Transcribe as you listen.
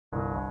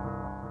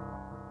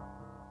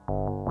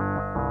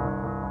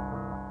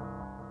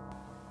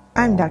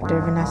I'm Dr.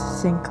 Vanessa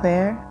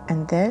Sinclair,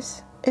 and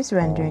this is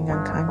Rendering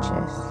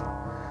Unconscious.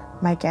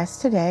 My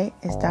guest today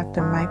is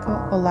Dr.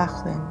 Michael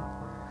O'Loughlin,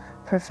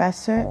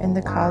 professor in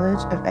the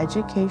College of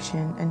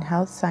Education and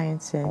Health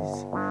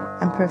Sciences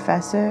and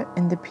professor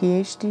in the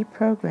PhD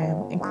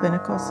program in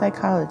clinical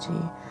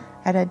psychology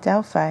at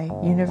Adelphi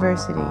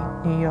University,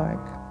 New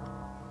York.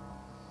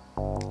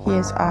 He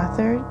has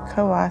authored,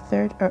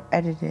 co-authored, or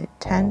edited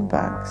 10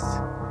 books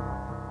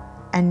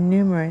and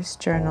numerous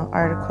journal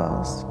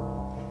articles.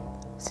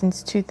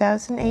 Since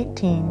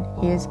 2018,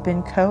 he has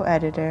been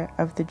co-editor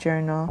of the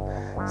journal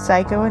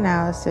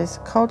Psychoanalysis,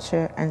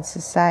 Culture, and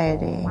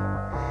Society.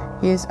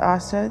 He is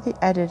also the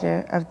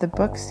editor of the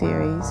book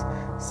series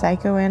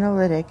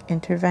Psychoanalytic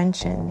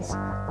Interventions,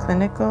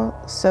 Clinical,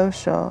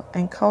 Social,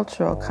 and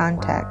Cultural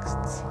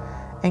Contexts,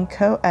 and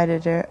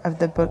co-editor of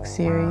the book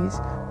series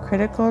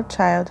Critical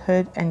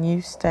Childhood and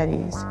Youth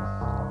Studies,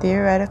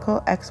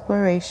 Theoretical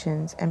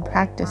Explorations and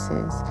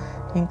Practices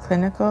in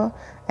Clinical,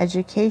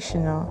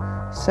 Educational,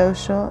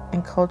 Social,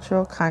 and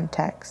Cultural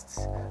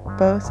Contexts,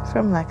 both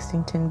from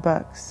Lexington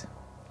Books.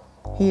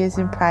 He is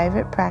in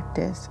private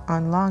practice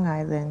on Long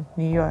Island,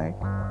 New York.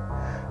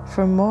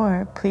 For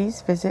more,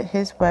 please visit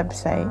his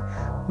website,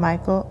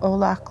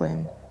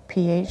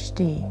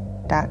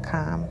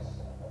 michaelO'LoughlinPhD.com.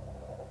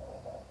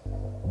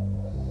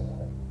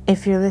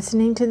 If you're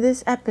listening to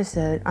this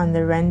episode on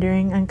the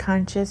Rendering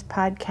Unconscious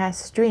podcast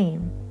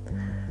stream,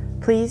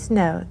 please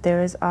note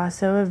there is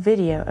also a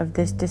video of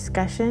this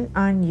discussion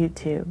on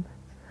YouTube.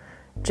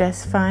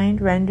 Just find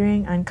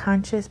Rendering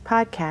Unconscious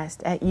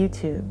podcast at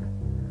YouTube,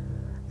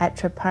 at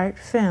Trapart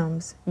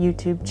Films'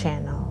 YouTube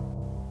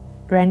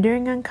channel.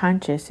 Rendering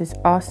Unconscious is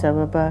also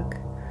a book,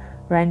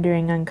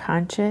 Rendering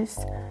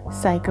Unconscious,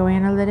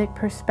 Psychoanalytic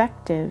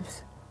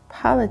Perspectives,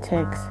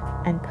 Politics,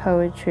 and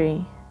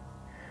Poetry,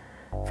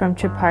 from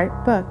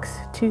Trapart Books,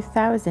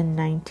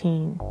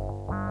 2019.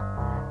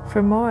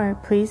 For more,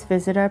 please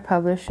visit our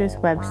publisher's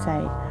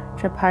website,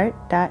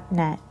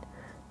 trapart.net.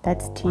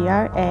 That's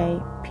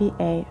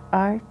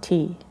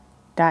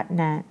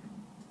TRAPART.net.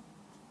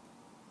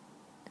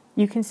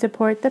 You can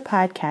support the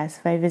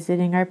podcast by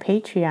visiting our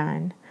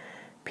Patreon,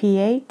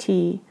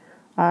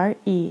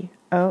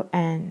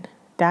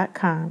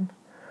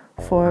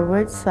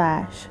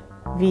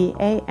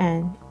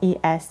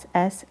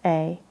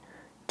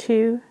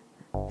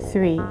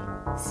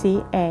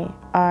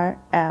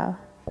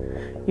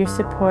 Your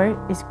support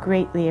is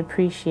greatly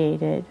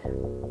appreciated.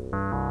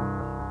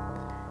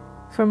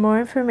 For more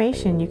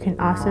information, you can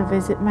also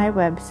visit my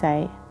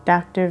website,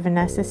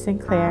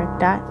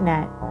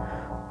 drvanessasinclair.net,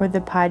 or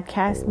the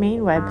podcast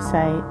main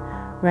website,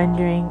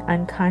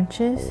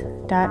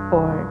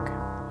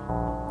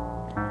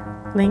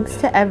 renderingunconscious.org. Links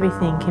to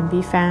everything can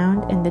be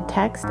found in the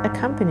text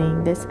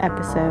accompanying this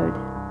episode.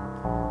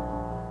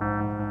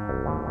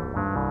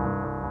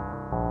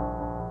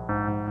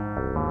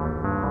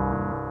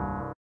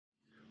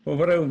 Well,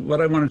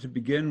 what I wanted to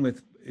begin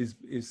with is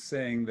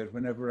saying that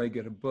whenever I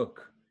get a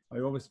book, I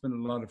always spend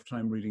a lot of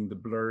time reading the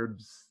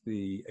blurbs,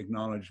 the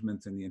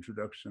acknowledgements, and the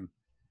introduction,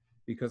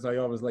 because I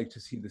always like to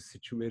see the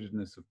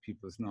situatedness of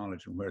people's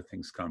knowledge and where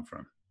things come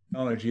from.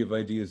 Knowledge of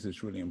ideas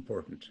is really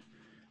important.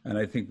 And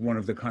I think one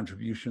of the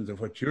contributions of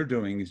what you're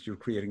doing is you're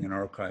creating an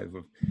archive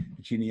of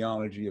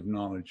genealogy of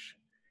knowledge.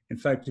 In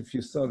fact, if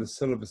you saw the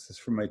syllabuses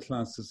for my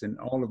classes, in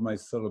all of my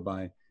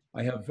syllabi,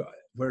 I have,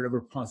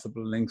 wherever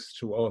possible, links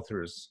to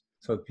authors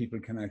so that people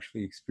can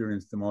actually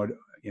experience them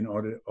in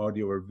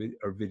audio or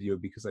video,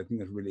 because I think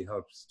it really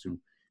helps to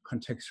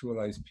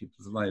contextualize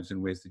people's lives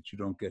in ways that you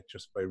don't get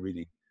just by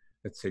reading,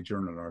 let's say,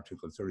 journal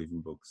articles or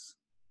even books.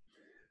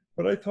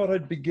 But I thought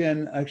I'd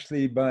begin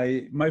actually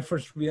by my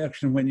first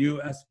reaction when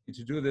you asked me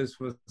to do this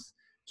was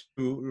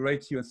to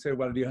write to you and say,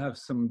 well, do you have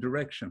some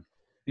direction?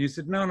 And you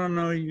said,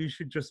 no, you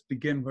should just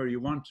begin where you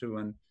want to,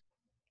 and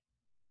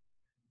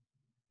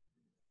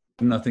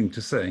nothing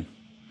to say.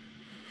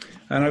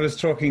 And I was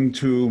talking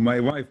to my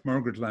wife,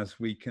 Margaret, last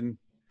week, and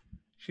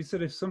she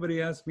said, if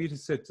somebody asked me to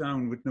sit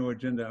down with no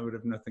agenda, I would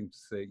have nothing to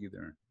say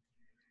either.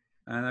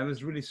 And I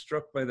was really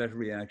struck by that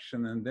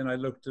reaction. And then I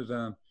looked at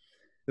the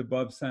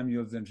Bob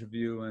Samuels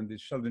interview and the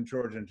Sheldon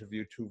George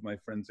interview, two of my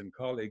friends and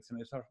colleagues,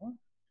 and I thought, well,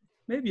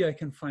 maybe I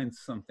can find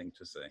something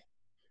to say.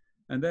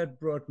 And that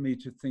brought me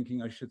to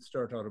thinking I should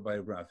start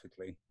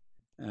autobiographically.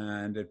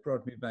 And it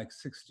brought me back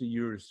 60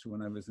 years to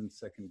when I was in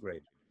second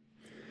grade.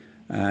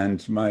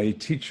 And my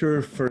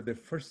teacher for the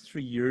first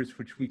 3 years,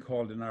 which we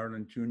called in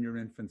Ireland junior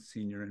infants,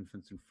 senior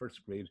infants, and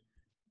first grade,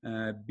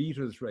 beat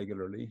us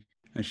regularly,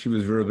 and she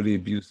was verbally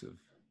abusive.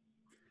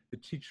 The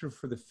teacher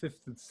for the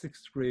 5th and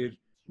 6th grade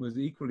was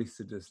equally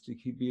sadistic.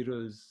 He beat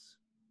us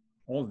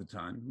all the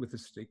time with a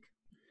stick.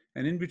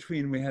 And in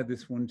between, we had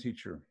this one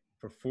teacher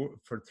for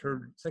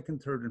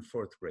second, third, and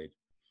fourth grade,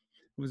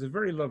 who was a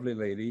very lovely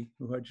lady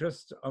who had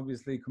just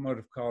obviously come out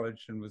of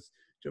college and was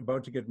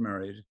about to get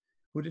married,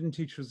 who didn't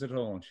teach us at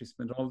all. She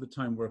spent all the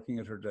time working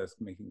at her desk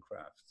making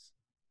crafts.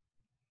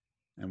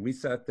 And we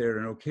sat there,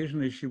 and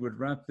occasionally she would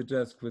rap the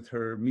desk with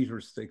her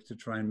meter stick to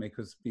try and make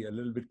us be a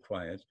little bit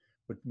quiet.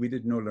 but we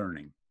did no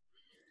learning.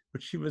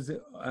 But she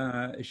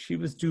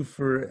was due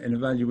for an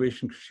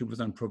evaluation because she was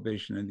on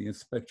probation and the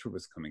inspector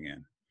was coming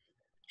in.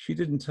 She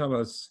didn't tell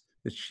us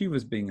that she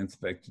was being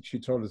inspected. She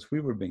told us we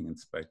were being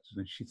inspected,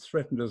 and she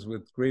threatened us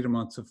with great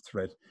amounts of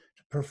threat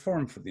to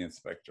perform for the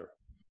inspector.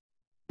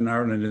 In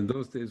Ireland in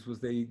those days was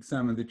they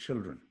examined the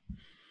children.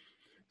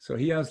 So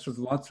he asked us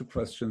lots of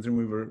questions and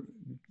we were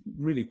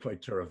really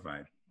quite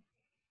terrified.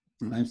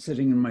 And I'm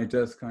sitting in my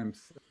desk, and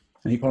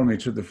he called me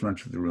to the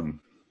front of the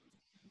room.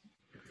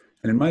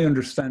 And in my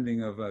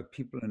understanding of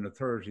people in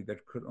authority,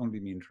 that could only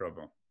mean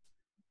trouble.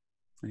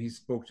 And he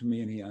spoke to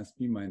me and he asked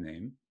me my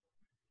name.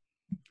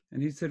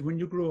 And he said, when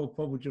you grow up,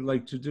 what would you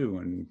like to do?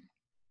 And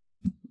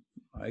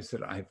I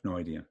said, I have no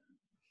idea,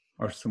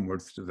 or some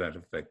words to that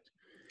effect.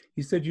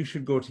 He said, you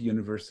should go to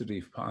university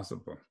if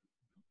possible.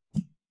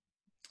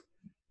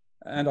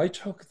 And I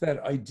took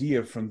that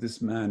idea from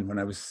this man when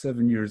I was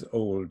 7 years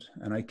old,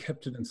 and I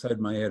kept it inside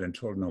my head and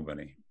told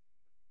nobody.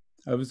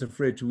 I was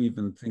afraid to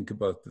even think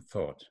about the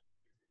thought,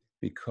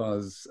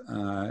 because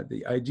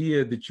the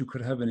idea that you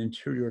could have an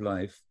interior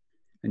life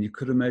and you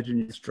could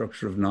imagine the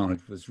structure of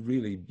knowledge was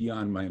really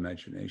beyond my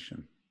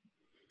imagination.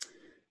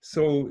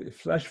 So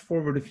flash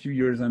forward a few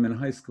years, I'm in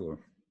high school.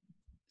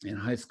 In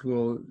high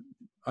school,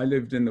 I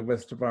lived in the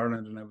west of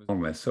Ireland and I was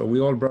homeless. So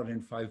we all brought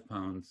in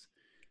 £5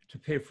 to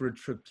pay for a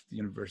trip to the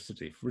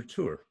university for a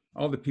tour.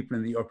 All the people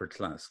in the upper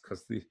class,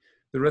 because the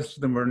rest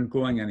of them weren't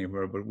going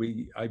anywhere, but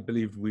I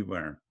believed we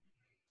were.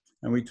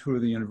 And we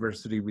toured the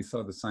university, we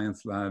saw the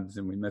science labs,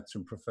 and we met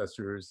some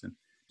professors and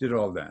did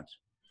all that.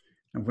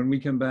 And when we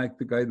came back,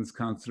 the guidance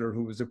counselor,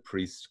 who was a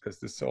priest,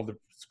 because all the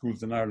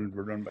schools in Ireland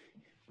were run by,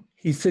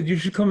 he said, you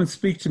should come and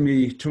speak to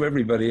me, to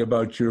everybody,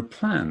 about your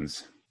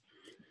plans.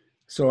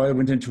 So I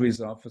went into his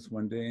office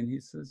one day and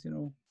he says, you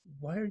know,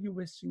 why are you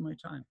wasting my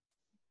time?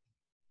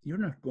 You're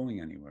not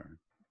going anywhere.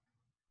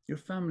 Your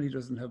family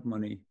doesn't have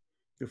money.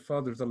 Your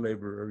father's a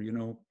laborer, you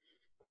know.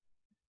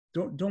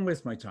 Don't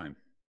waste my time.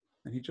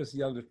 And he just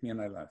yelled at me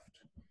and I left.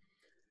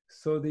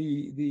 So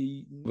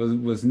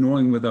was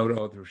knowing without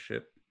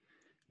authorship,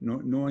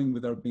 knowing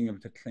without being able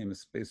to claim a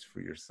space for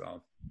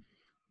yourself.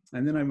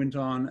 And then I went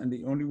on, and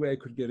the only way I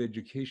could get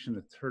education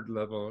at third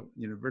level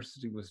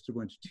university was to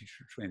go into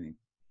teacher training.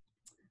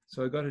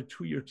 So I got a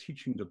 2-year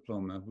teaching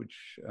diploma,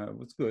 which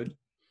was good.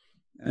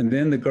 And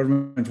then the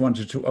government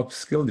wanted to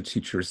upskill the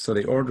teachers, so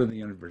they ordered the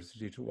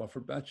university to offer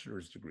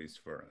bachelor's degrees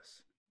for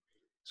us.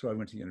 So I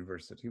went to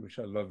university, which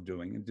I loved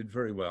doing and did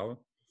very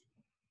well.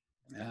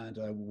 And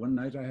one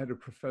night I had a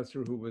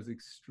professor who was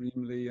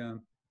extremely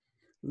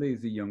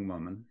lazy young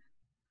woman.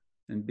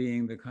 And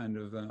being the kind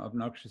of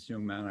obnoxious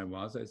young man I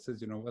was, I said,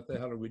 you know, what the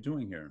hell are we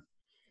doing here?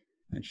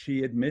 And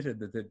she admitted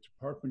that the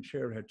department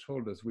chair had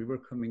told us we were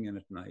coming in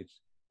at night.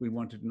 We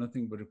wanted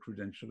nothing but a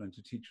credential and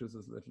to teach us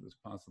as little as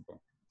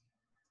possible.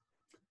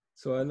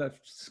 So I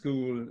left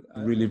school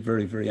really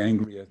very, very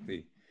angry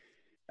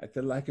at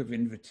the lack of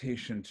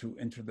invitation to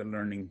enter the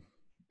learning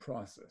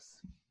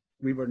process.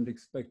 We weren't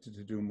expected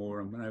to do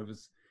more. And when I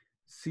was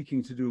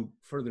seeking to do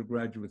further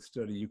graduate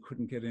study, you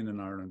couldn't get in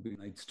Ireland being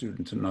a night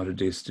student and not a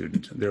day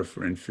student, and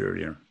therefore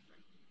inferior.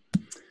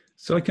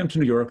 So I came to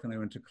New York and I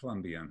went to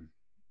Columbia.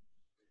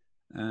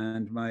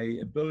 And my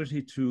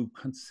ability to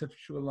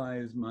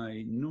conceptualize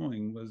my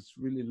knowing was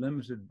really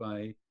limited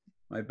by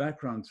my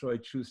background, so I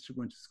chose to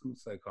go into school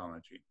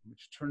psychology,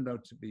 which turned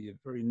out to be a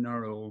very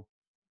narrow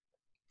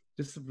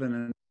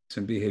discipline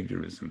in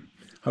behaviorism,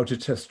 how to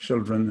test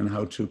children and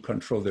how to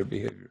control their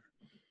behavior.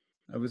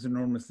 I was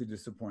enormously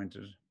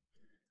disappointed.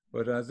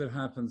 But as it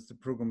happens, the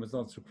program was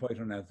also quite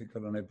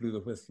unethical, and I blew the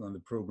whistle on the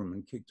program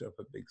and kicked up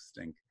a big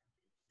stink.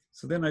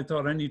 So then I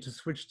thought I need to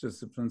switch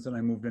disciplines, and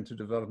I moved into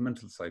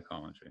developmental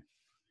psychology.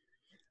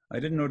 I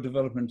didn't know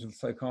developmental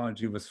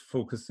psychology was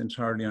focused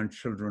entirely on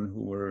children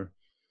who were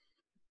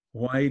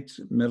white,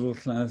 middle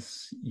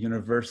class,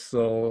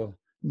 universal,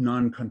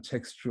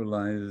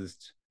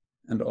 non-contextualized,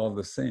 and all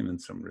the same in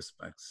some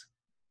respects.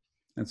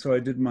 And so I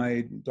did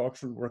my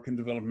doctoral work in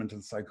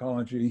developmental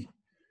psychology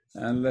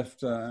and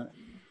left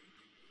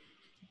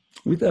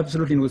with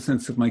absolutely no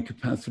sense of my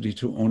capacity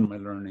to own my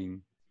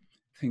learning,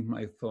 think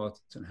my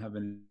thoughts, and have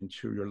an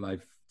interior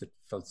life that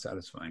felt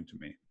satisfying to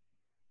me.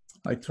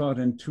 I taught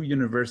in 2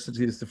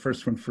 universities, the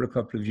first one for a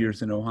couple of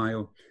years in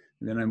Ohio,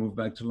 and then I moved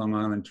back to Long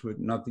Island to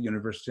not the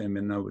university I'm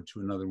in now, but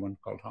to another one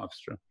called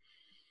Hofstra.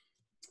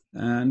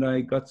 And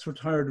I got so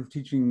tired of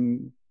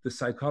teaching the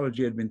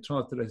psychology I'd been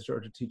taught that I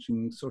started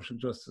teaching social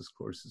justice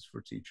courses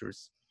for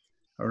teachers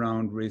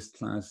around race,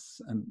 class,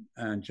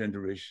 and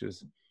gender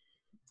issues,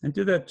 and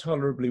did that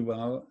tolerably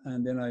well.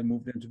 And then I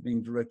moved into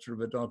being director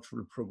of a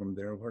doctoral program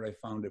there, where I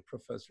found a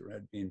professor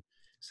had been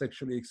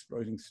sexually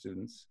exploiting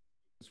students.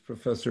 This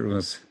professor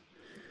was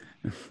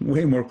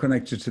way more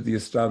connected to the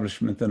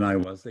establishment than I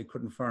was. They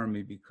couldn't fire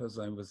me because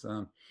I was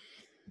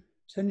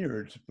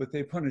tenured, but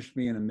they punished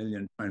me in a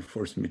million and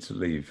forced me to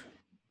leave.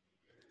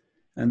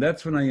 And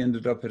that's when I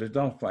ended up at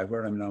Adelphi,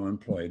 where I'm now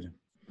employed,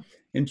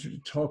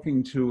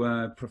 talking to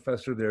a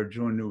professor there,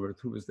 Joan Neuwirth,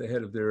 who was the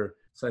head of their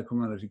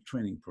psychoanalytic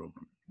training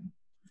program.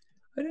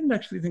 I didn't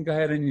actually think I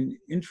had any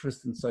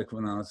interest in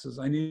psychoanalysis.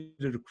 I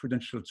needed a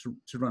credential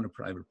to run a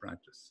private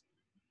practice.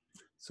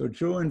 So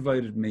Joe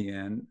invited me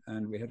in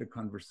and we had a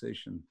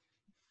conversation.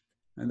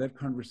 And that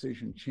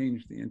conversation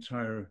changed the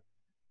entire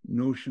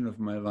notion of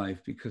my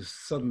life, because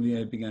suddenly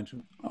I began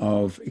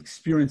of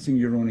experiencing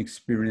your own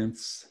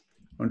experience,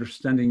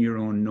 understanding your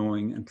own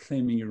knowing, and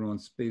claiming your own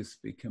space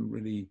became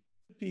really,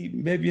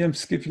 maybe I'm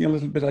skipping a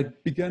little bit. I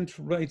began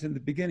to write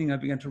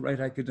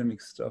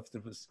academic stuff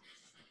that was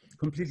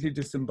completely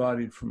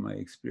disembodied from my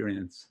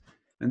experience.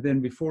 And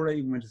then before I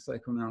even went to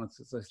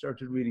psychoanalysis, I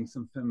started reading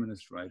some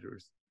feminist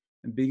writers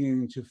and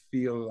beginning to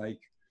feel like,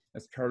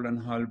 as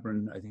Caroline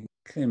Halbrand, I think,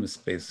 claim a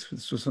space.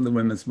 This was when the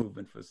women's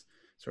movement was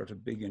sort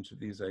of big into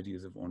these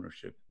ideas of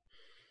ownership.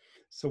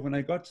 So when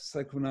I got to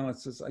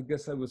psychoanalysis, I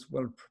guess I was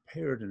well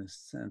prepared in a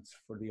sense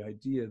for the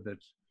idea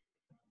that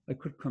I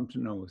could come to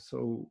know.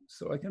 So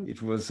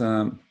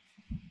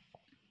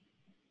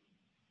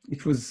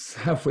it was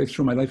halfway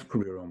through my life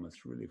career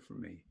almost, really, for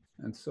me.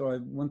 And so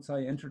once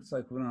I entered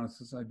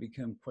psychoanalysis, I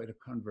became quite a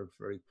convert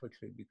very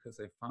quickly, because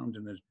I found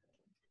in it,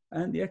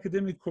 and the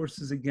academic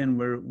courses, again,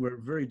 were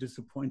very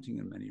disappointing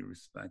in many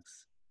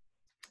respects.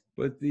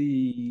 But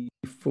they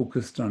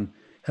focused on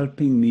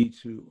helping me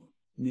to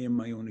name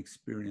my own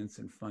experience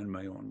and find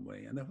my own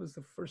way. And that was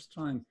the first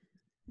time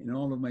in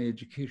all of my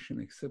education,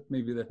 except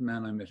maybe that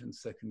man I met in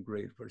second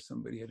grade, where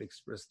somebody had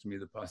expressed to me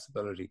the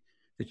possibility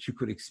that you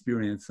could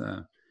experience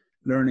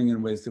learning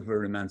in ways that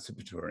were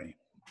emancipatory.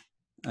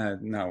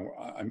 Now,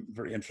 I'm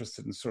very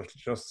interested in social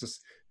justice.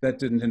 That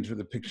didn't enter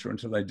the picture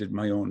until I did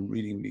my own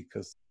reading,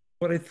 because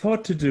what I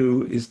thought to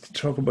do is to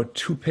talk about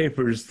two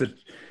papers that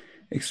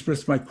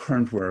express my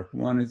current work.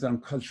 One is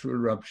on cultural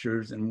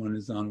ruptures and one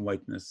is on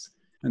whiteness.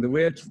 And the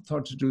way I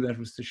thought to do that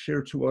was to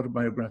share two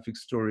autobiographic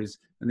stories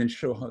and then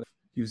show how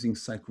using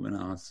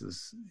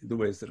psychoanalysis, the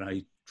ways that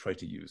I try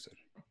to use it.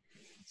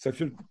 So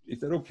is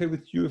that okay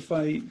with you if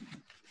I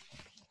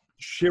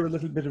share a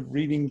little bit of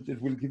reading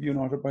that will give you an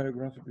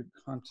autobiographical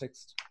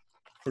context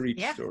for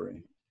each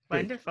story?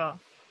 Wonderful.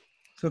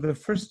 So the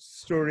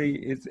first story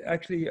is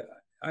actually,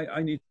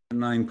 I need a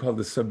line called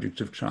The Subject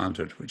of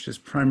Childhood, which is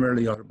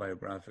primarily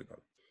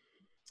autobiographical.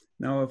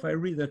 Now, if I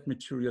read that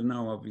material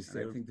now,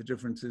 obviously, I think the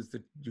difference is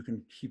that you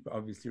can keep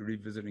obviously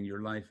revisiting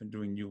your life and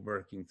doing new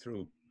working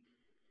through.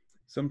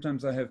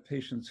 Sometimes I have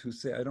patients who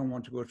say, I don't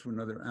want to go to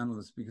another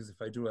analyst because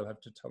if I do, I'll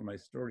have to tell my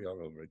story all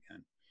over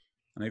again.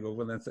 And I go,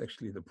 well, that's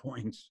actually the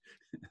point,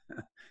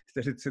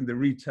 that it's in the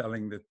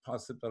retelling that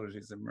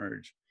possibilities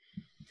emerge.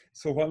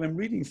 So while I'm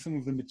reading some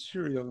of the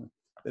material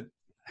that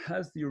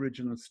has the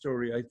original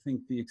story, I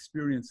think the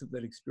experience of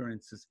that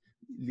experience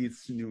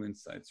leads to new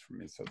insights for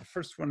me. So the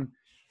first one,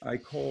 I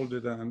called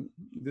it,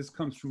 this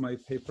comes from my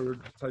paper,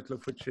 the title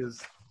of which is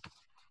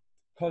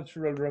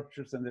Cultural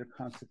Ruptures and Their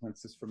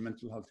Consequences for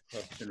Mental Health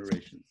Across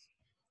Generations,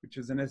 which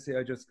is an essay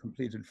I just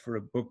completed for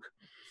a book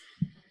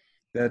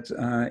that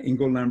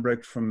Ingo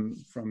Lambrecht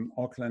from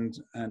Auckland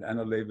and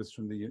Anna Lavis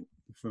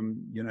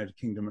from United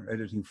Kingdom are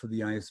editing for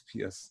the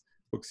ISPS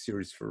book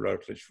series for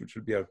Routledge, which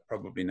will be out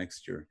probably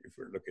next year if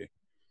we're lucky.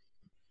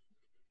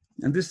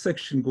 And this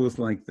section goes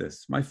like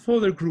this. My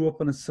father grew up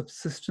on a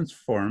subsistence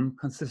farm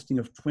consisting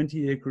of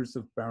 20 acres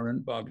of barren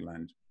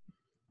bogland.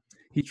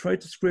 He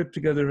tried to scrape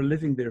together a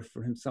living there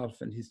for himself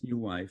and his new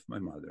wife, my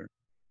mother.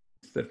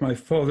 That my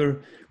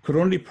father could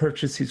only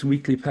purchase his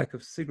weekly pack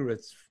of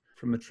cigarettes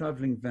from a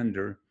traveling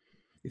vendor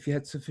if he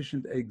had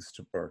sufficient eggs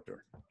to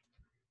barter.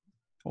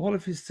 All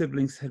of his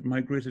siblings had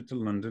migrated to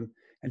London,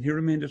 and he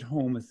remained at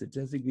home as the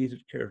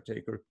designated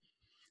caretaker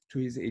to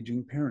his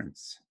aging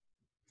parents.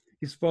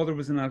 His father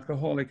was an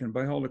alcoholic, and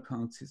by all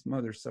accounts, his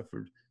mother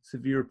suffered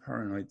severe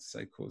paranoid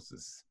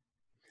psychosis.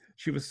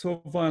 She was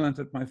so violent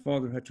that my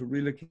father had to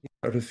relocate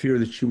out of fear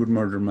that she would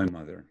murder my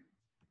mother.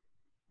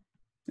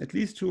 At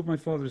least two of my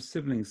father's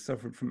siblings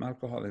suffered from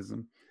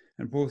alcoholism,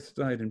 and both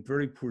died in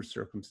very poor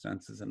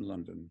circumstances in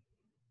London.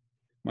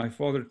 My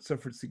father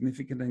suffered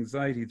significant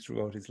anxiety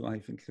throughout his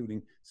life,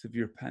 including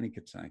severe panic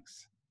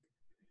attacks.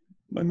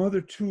 My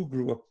mother too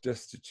grew up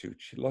destitute.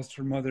 She lost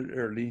her mother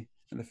early,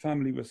 and the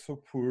family was so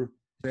poor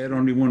they had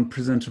only one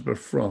presentable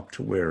frock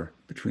to wear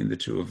between the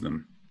two of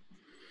them.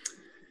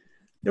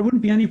 There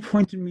wouldn't be any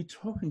point in me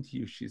talking to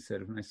you, she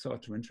said when I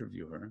sought to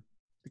interview her,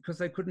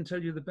 because I couldn't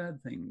tell you the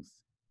bad things.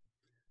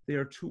 They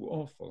are too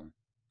awful.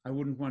 I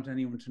wouldn't want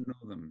anyone to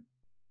know them.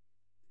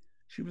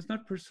 She was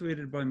not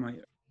persuaded by my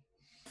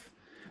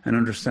and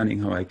understanding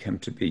how I came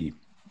to be.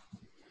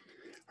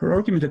 Her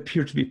argument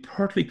appeared to be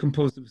partly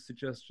composed of a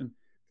suggestion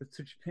that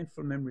such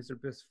painful memories are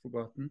best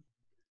forgotten,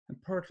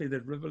 and partly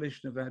that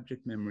revelation of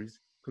abject memories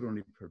could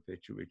only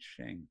perpetuate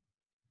shame.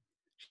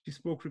 She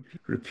spoke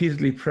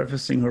repeatedly,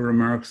 prefacing her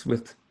remarks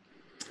with,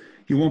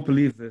 "You won't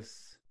believe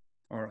this,"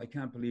 or "I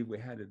can't believe we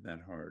had it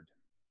that hard."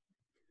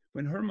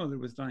 When her mother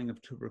was dying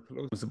of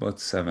tuberculosis, was about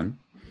 7,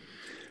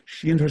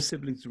 she and her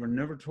siblings were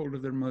never told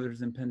of their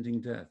mother's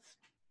impending death.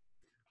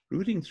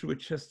 Rooting through a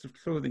chest of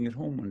clothing at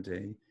home one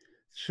day,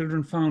 the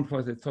children found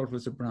what they thought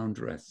was a brown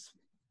dress.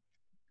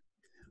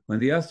 When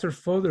they asked their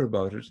father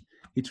about it,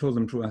 he told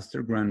them to ask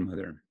their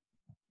grandmother.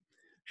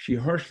 She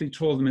harshly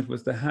told them it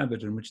was the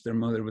habit in which their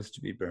mother was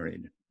to be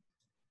buried.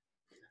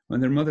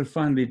 When their mother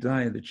finally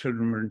died, the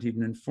children weren't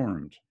even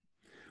informed.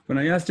 When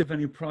I asked if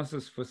any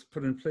process was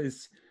put in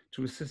place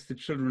to assist the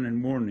children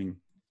in mourning,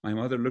 my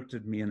mother looked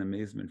at me in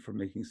amazement for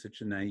making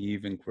such a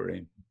naive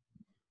inquiry.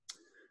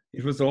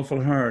 It was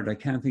awful hard. I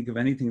can't think of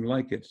anything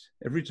like it.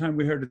 Every time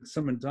we heard that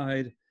someone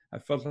died, I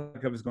felt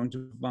like I was going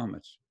to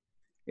vomit.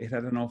 It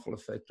had an awful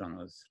effect on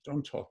us.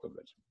 Don't talk of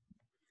it.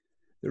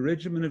 The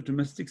regimen of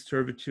domestic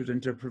servitude and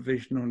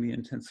deprivation only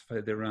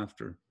intensified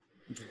thereafter.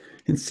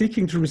 In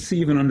seeking to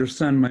receive and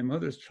understand my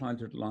mother's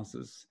childhood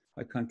losses,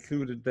 I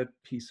concluded that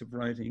piece of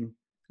writing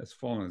as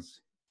follows.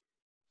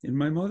 In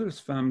my mother's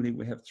family,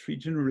 we have 3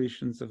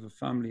 generations of a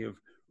family of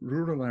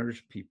rural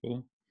Irish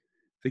people,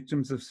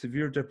 victims of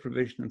severe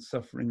deprivation and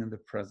suffering in the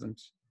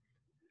present,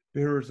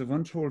 bearers of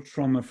untold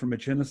trauma from a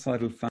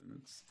genocidal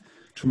family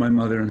to my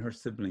mother and her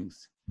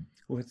siblings,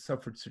 who had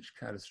suffered such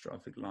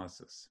catastrophic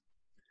losses.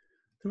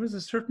 There was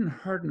a certain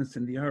hardness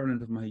in the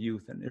Ireland of my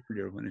youth and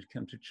earlier when it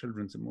came to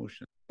children's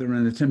emotions.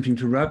 In attempting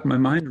to wrap my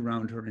mind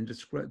around her and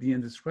the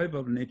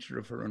indescribable nature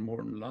of her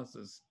unmourned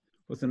losses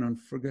was an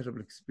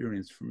unforgettable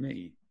experience for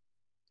me.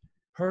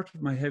 Part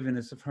of my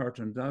heaviness of heart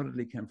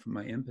undoubtedly came from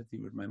my empathy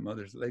with my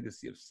mother's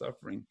legacy of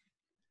suffering,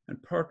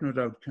 and part no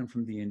doubt came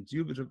from the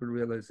indubitable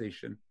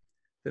realization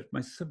that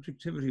my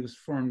subjectivity was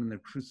formed in the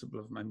crucible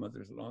of my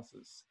mother's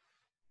losses.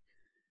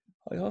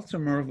 I also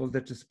marveled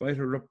that despite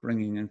her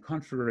upbringing and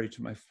contrary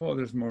to my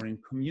father's more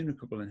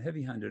incommunicable and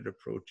heavy-handed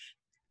approach,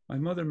 my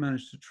mother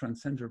managed to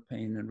transcend her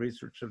pain and raise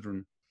her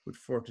children with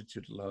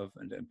fortitude, love,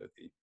 and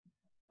empathy.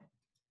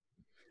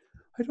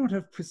 I don't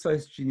have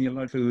precise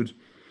genealogical clue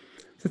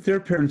that their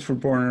parents were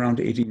born around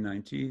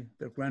 1890,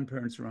 their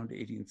grandparents around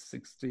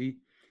 1860,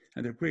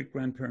 and their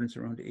great-grandparents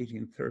around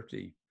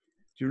 1830,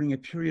 during a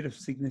period of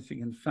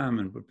significant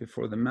famine, but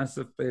before the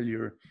massive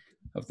failure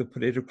of the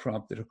potato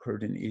crop that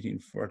occurred in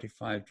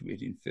 1845 to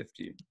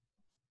 1850.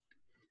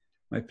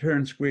 My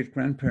parents'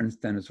 great-grandparents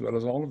then, as well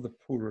as all of the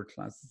poorer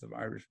classes of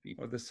Irish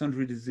people, or the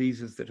sundry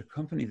diseases that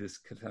accompany this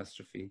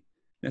catastrophe,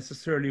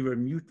 necessarily were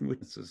mutant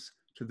witnesses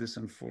to this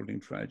unfolding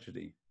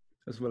tragedy,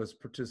 as well as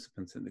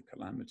participants in the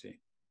calamity.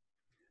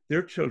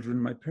 Their children,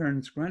 my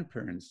parents'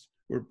 grandparents,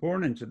 were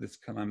born into this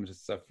calamitous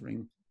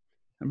suffering,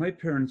 and my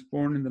parents,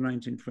 born in the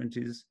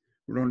 1920s,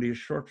 were only a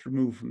short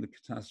remove from the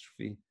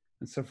catastrophe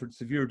and suffered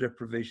severe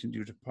deprivation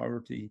due to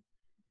poverty,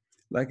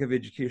 lack of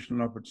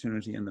educational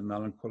opportunity, and the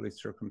melancholy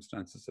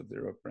circumstances of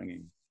their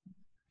upbringing.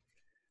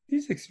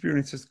 These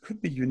experiences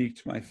could be unique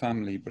to my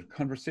family, but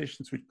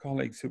conversations with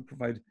colleagues who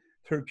provide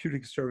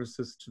therapeutic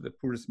services to the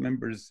poorest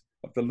members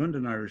of the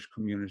London Irish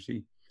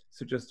community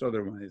suggest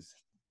otherwise,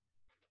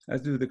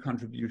 as do the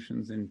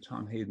contributions in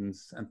Tom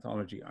Hayden's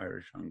anthology,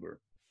 Irish Hunger.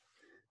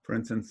 For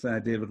instance,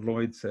 David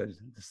Lloyd said,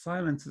 "The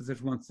silence is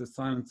at once the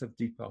silence of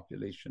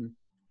depopulation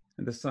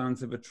and the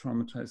silence of a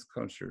traumatized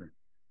culture.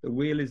 The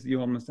wail is the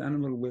almost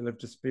animal wail of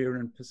despair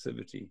and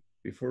passivity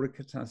before a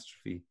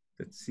catastrophe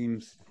that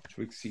seems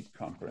to exceed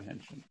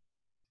comprehension."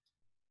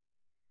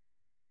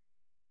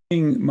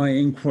 In my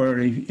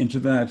inquiry into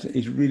that,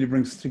 it really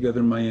brings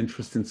together my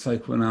interest in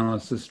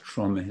psychoanalysis,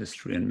 trauma,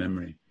 history, and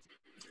memory.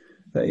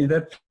 In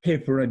that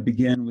paper, I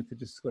began with the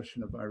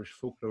discussion of Irish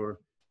folklore.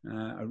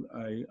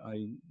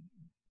 I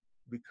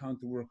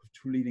recount the work of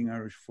 2 leading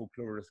Irish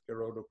folklorists,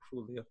 Gerard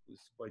O'Cruilleach,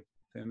 who's quite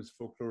famous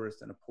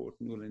folklorist, and a poet,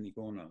 Nuala Ní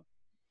Dhomhnaill.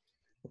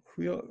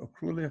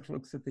 O'Cruilleach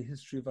looks at the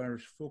history of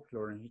Irish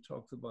folklore, and he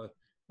talks about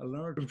a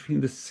large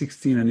between the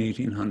 16 and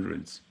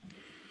 1800s.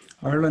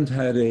 Ireland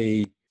had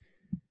a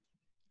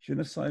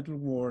genocidal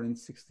war in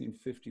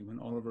 1650 when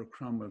Oliver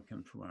Cromwell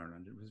came to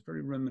Ireland. It was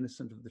very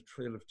reminiscent of the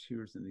Trail of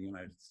Tears in the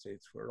United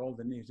States, where all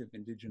the native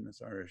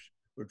indigenous Irish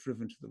were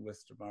driven to the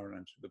west of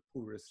Ireland, to the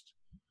poorest,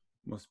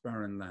 most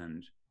barren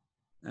land.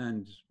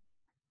 And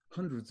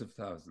hundreds of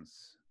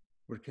thousands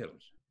were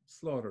killed,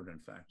 slaughtered, in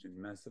fact,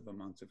 in massive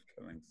amounts of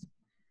killings.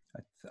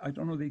 I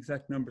don't know the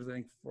exact numbers. I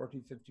think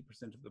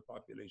 40–50% of the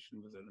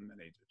population was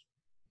eliminated.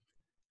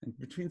 And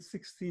between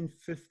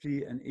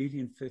 1650 and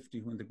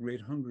 1850, when the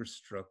Great Hunger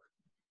struck,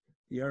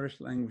 the Irish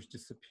language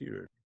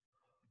disappeared,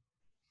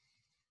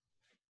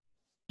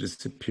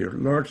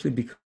 largely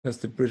because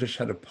the British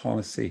had a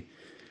policy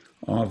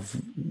of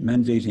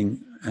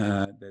mandating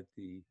that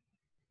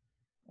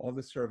all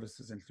the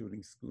services,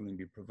 including schooling,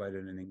 be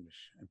provided in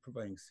English, and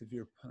providing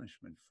severe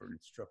punishment for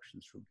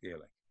instruction through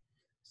Gaelic.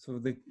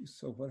 So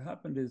what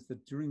happened is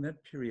that during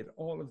that period,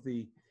 all of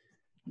the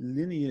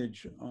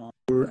lineage of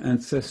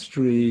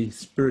ancestry,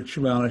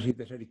 spirituality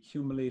that had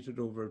accumulated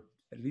over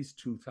at least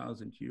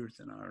 2,000 years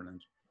in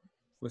Ireland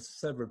was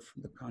severed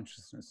from the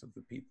consciousness of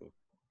the people.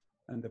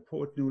 And the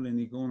poet Nuala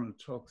Ní Dhomhnaill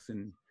talks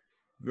in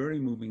very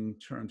moving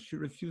terms. She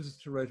refuses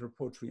to write her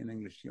poetry in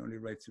English. She only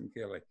writes in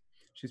Gaelic.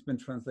 She's been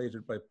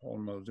translated by Paul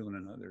Muldoon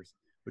and others,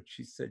 but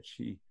she said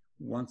she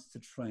wants to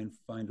try and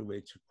find a way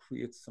to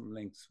create some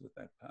links with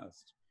that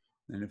past.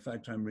 And in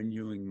fact, I'm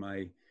renewing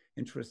my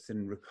interest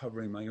in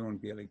recovering my own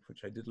Gaelic,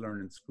 which I did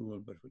learn in school,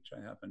 but which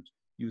I haven't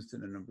used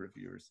in a number of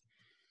years,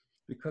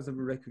 because of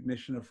a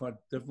recognition of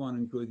what Devon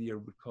and Goodyear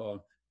would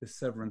call the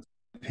severance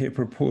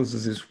paper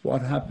poses is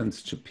what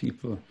happens to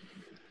people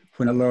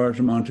when a large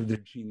amount of their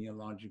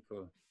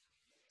genealogical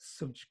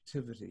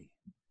subjectivity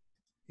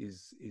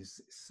is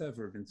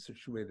severed in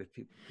such a way that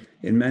people,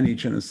 in many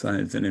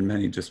genocides and in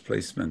many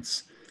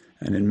displacements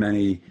and in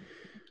many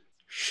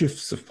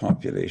shifts of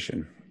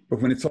population,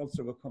 but when it's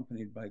also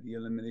accompanied by the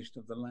elimination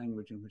of the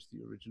language in which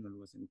the original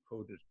was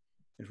encoded,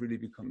 it really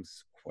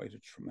becomes quite a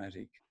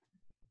traumatic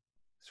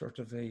sort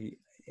of an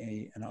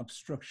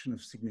obstruction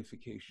of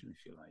signification,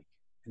 if you like,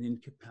 an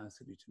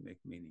incapacity to make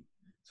meaning.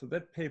 So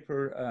that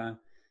paper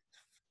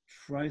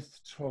tries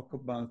to talk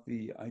about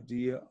the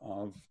idea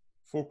of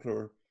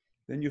folklore.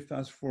 Then you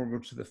fast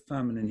forward to the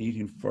famine in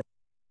 1840.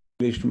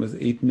 The population was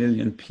 8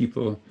 million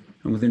people,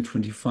 and within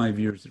 25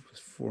 years it was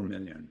 4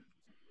 million.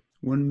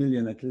 1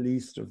 million at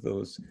least of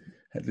those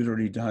had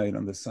literally died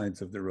on the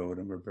sides of the road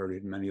and were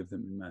buried, many of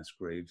them in mass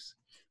graves.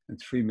 And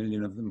 3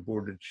 million of them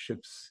boarded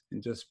ships in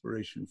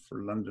desperation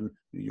for London,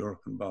 New York,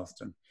 and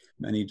Boston.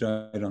 Many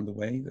died on the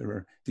way. There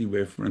were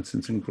seaway, for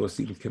instance, in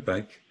Gros-Isle,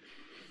 Quebec.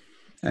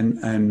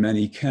 And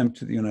many came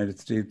to the United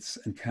States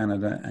and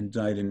Canada and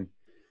died in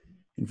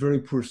very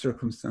poor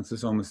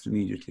circumstances almost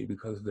immediately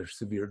because of their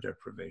severe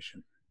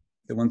deprivation.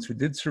 The ones who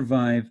did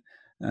survive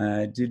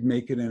did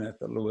make it in at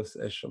the lowest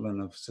echelon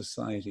of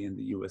society in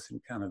the US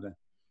and Canada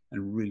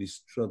and really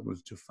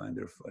struggled to find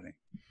their footing.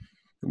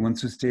 The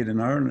ones who stayed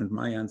in Ireland,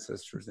 my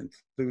ancestors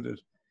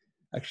included,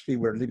 actually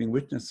were living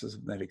witnesses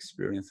of that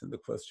experience. And the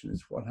question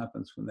is, what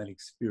happens when that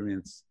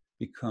experience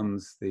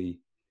becomes the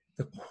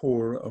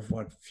core of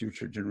what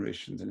future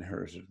generations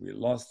inherited? We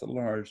lost a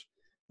large,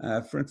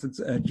 for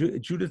instance,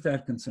 Judith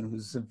Atkinson,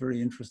 who's a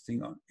very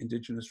interesting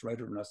Indigenous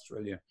writer in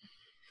Australia,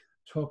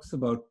 talks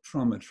about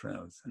trauma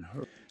trails and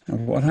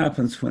what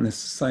happens when a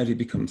society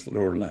becomes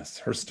loreless.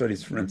 Her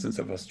studies, for instance,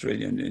 of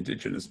Australian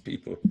Indigenous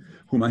people,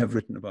 whom I have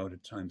written about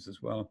at times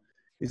as well,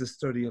 is a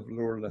study of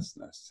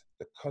lorelessness,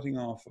 the cutting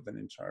off of an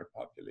entire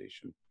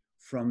population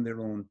from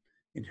their own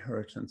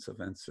inheritance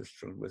of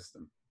ancestral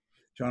wisdom.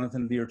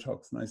 Jonathan Lear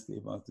talks nicely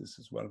about this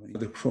as well.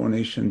 The Crow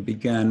Nation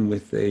began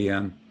with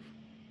a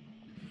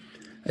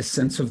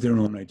sense of their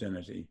own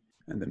identity,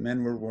 and the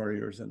men were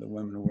warriors and the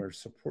women were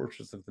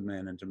supporters of the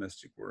men and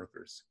domestic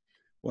workers.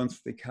 Once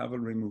the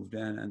cavalry moved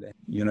in and the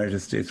United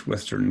States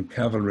Western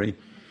Cavalry,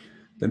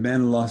 the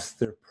men lost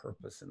their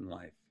purpose in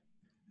life.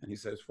 And he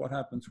says, what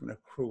happens when a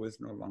crow is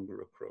no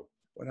longer a crow?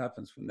 What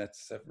happens when that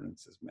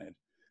severance is made?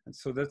 And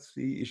so that's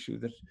the issue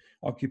that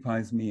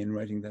occupies me in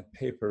writing that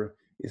paper,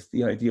 is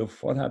the idea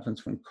of what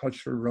happens when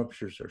cultural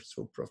ruptures are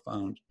so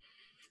profound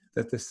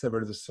that they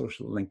sever the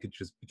social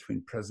linkages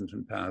between present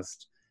and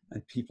past,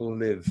 and people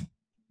live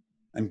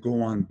and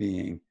go on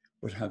being,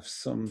 but have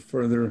some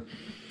further,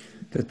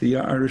 that the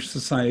Irish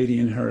society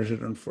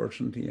inherited,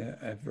 unfortunately,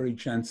 a very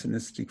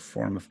Jansenistic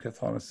form of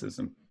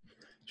Catholicism.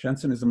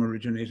 Jansenism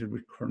originated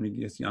with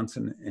Cornelius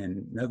Jansen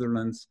in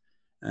Netherlands,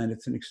 and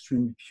it's an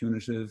extremely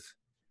punitive,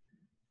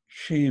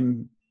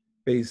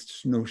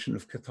 shame-based notion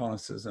of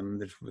Catholicism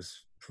that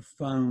was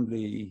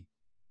profoundly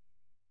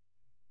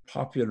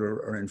popular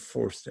or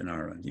enforced in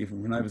Ireland.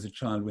 Even when I was a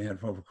child, we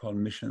had what we call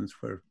missions,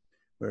 where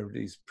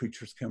these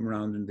preachers came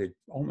around and they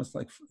almost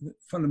like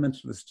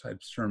fundamentalist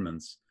type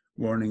sermons,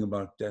 warning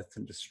about death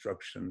and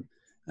destruction.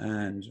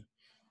 And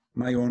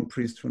my own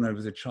priest, when I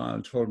was a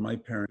child, told my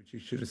parents, you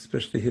should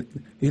especially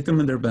hit them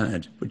when they're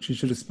bad, but you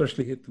should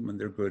especially hit them when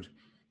they're good,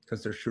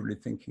 because they're surely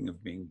thinking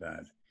of being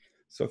bad.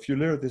 So if you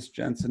layer this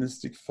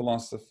Jansenistic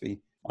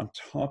philosophy on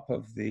top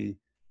of the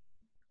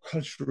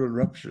cultural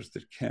ruptures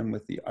that came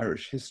with the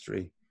Irish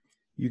history,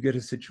 you get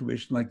a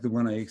situation like the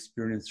one I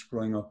experienced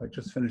growing up. I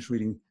just finished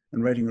reading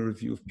and writing a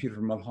review of Peter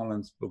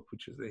Mulholland's book,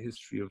 which is a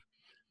history of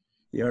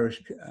the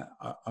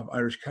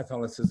Irish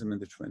Catholicism in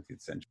the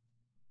 20th century.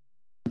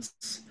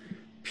 It's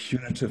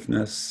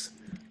punitiveness,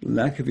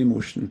 lack of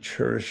emotional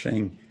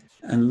cherishing,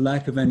 and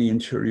lack of any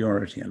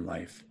interiority in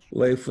life.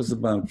 Life was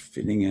about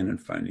fitting in and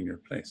finding your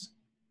place.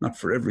 Not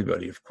for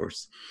everybody, of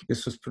course.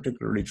 This was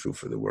particularly true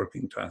for the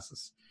working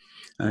classes.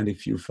 And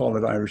if you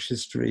followed Irish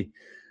history,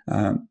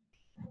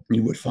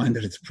 you would find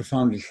that it's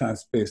profoundly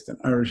class-based. And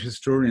Irish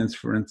historians,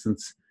 for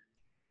instance,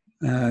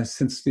 in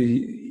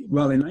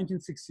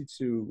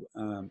 1962,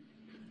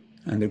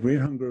 and The Great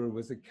Hunger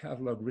was a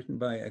catalogue written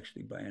by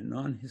a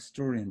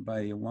non-historian,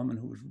 by a woman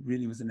who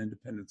really was an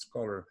independent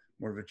scholar,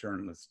 more of a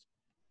journalist.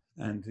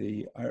 And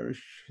the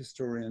Irish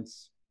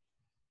historians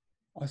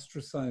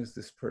ostracized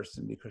this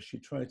person because she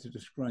tried to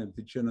describe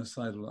the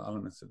genocidal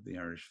elements of the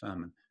Irish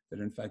famine, that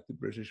in fact the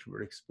British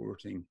were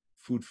exporting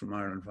food from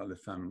Ireland while the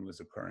famine was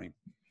occurring.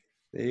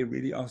 They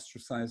really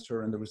ostracized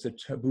her, and there was a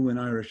taboo in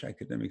Irish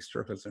academic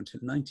circles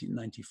until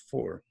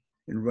 1994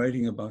 in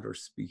writing about or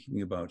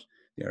speaking about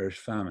the Irish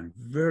famine.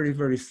 Very,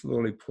 very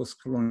slowly,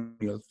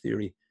 post-colonial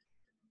theory,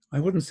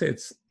 I wouldn't say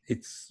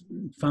it's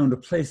found a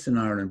place in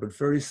Ireland, but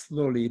very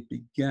slowly it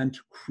began to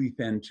creep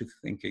into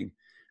thinking.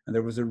 And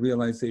there was a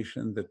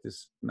realization that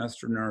this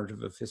master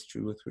narrative of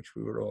history with which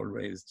we were all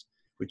raised,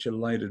 which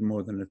elided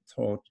more than it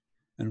thought,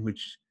 and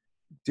which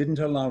didn't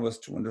allow us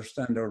to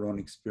understand our own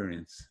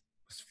experience,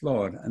 was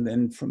flawed. And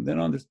then from then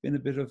on, there's been a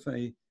bit of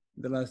a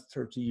the last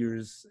 30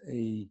 years,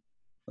 the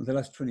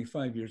last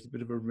 25 years, a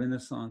bit of a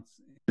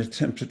renaissance, an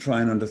attempt to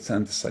try and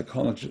understand the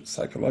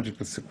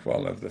psychological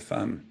sequelae of the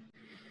famine.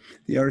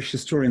 The Irish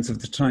historians of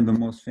the time, the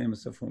most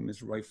famous of whom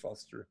is Roy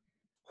Foster,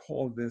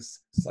 called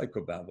this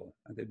psychobabble,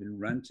 and they've been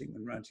ranting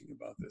and ranting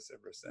about this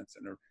ever since,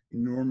 and are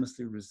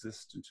enormously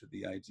resistant to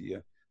the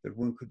idea that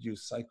one could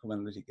use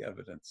psychoanalytic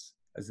evidence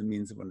as a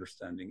means of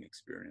understanding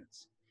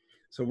experience.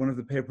 So one of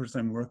the papers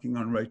I'm working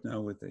on right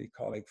now with a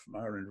colleague from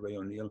Ireland, Ray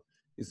O'Neill,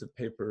 is a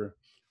paper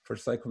for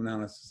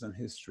psychoanalysis and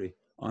history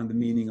on the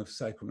meaning of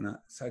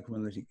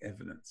psychoanalytic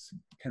evidence.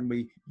 Can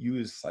we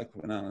use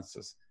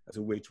psychoanalysis as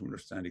a way to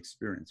understand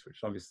experience, which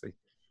obviously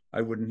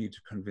I wouldn't need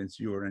to convince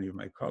you or any of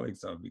my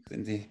colleagues of, because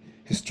in the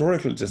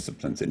historical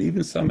disciplines, and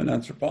even some in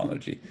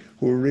anthropology,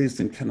 who are raised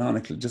in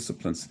canonical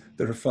disciplines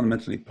that are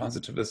fundamentally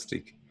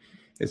positivistic,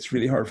 it's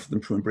really hard for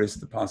them to embrace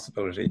the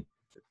possibility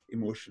that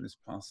emotion is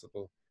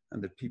possible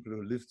and that people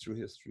who lived through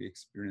history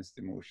experienced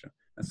emotion,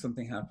 and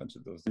something happened to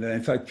those. And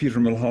in fact, Peter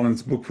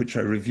Mulholland's book, which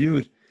I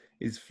reviewed,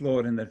 is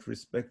flawed in that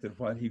respect, that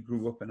while he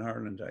grew up in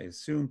Ireland, I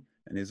assume,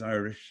 and is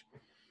Irish,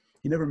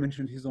 he never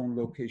mentioned his own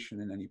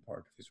location in any part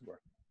of his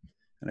work.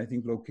 And I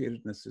think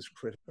locatedness is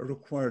critical. They're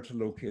required to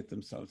locate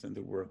themselves in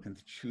the work and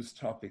to choose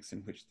topics in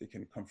which they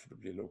can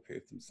comfortably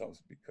locate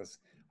themselves, because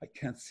I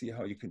can't see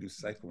how you can do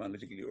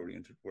psychoanalytically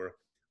oriented work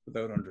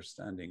without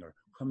understanding or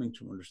coming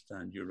to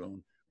understand your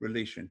own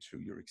relation to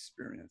your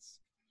experience.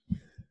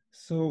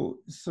 So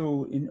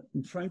in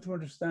trying to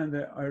understand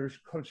the Irish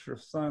culture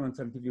of silence,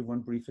 I'll give you one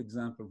brief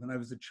example. When I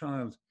was a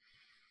child,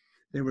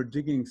 they were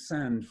digging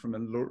sand from a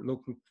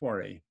local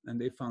quarry, and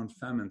they found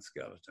famine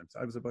skeletons.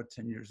 I was about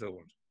 10 years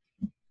old.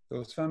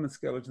 Those famine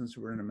skeletons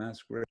were in a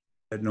mass grave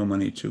they had no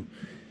money to,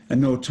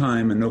 and no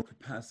time and no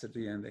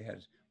capacity, and they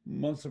had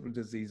multiple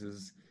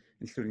diseases,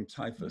 including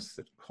typhus,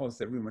 that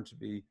caused everyone to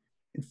be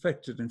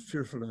infected and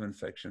fearful of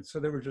infection. So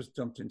they were just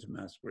dumped into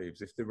mass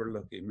graves. If they were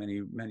lucky,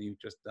 many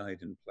just died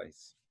in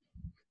place.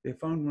 They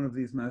found one of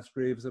these mass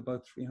graves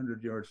about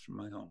 300 yards from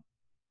my home.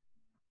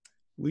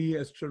 We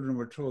as children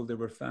were told they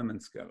were famine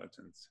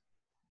skeletons.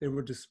 They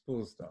were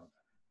disposed of.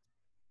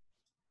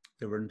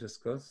 They weren't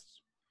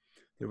discussed.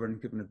 They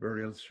weren't given a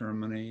burial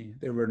ceremony.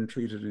 They weren't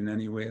treated in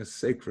any way as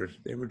sacred.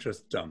 They were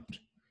just dumped.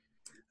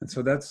 And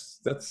so that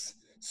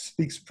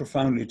speaks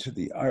profoundly to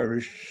the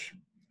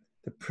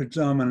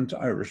predominant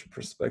Irish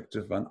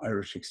perspective on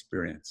Irish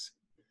experience.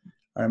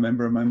 I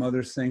remember my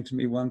mother saying to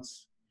me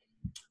once,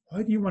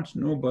 "Why do you want to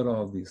know about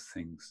all these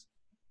things?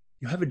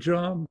 You have a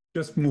job,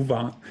 just move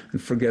on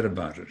and forget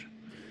about it."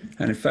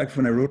 And in fact,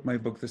 when I wrote my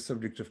book, The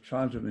Subject of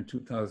Childhood, in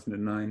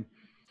 2009,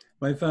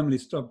 my family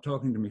stopped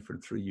talking to me for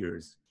 3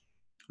 years,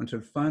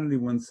 until finally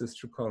one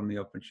sister called me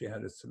up and she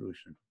had a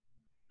solution.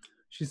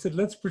 She said,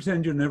 "Let's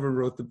pretend you never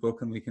wrote the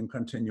book and we can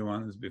continue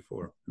on as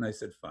before." And I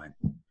said, "Fine."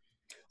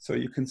 So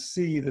you can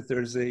see that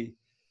there's a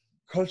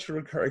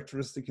cultural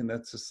characteristic in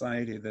that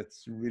society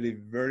that's really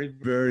very,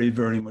 very,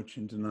 very much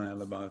in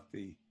denial about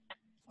the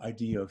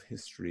idea of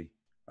history,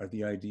 or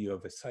the idea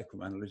of a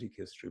psychoanalytic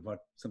history,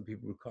 what some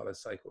people would call a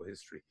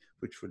psychohistory,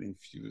 which would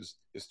infuse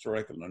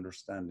historical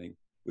understanding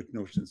with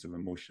notions of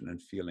emotion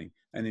and feeling,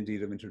 and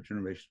indeed of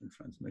intergenerational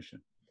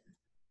transmission.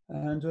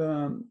 And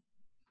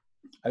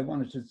I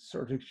wanted to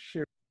sort of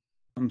share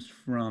comes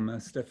from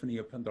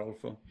Stephanie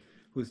Pandolfo,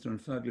 who's done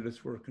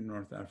fabulous work in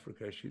North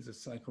Africa. She's a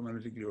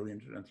psychoanalytically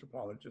oriented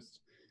anthropologist,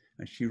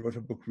 and she wrote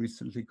a book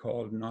recently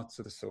called Knots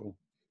of the Soul.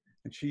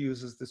 And she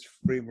uses this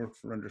framework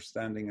for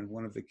understanding, and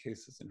one of the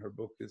cases in her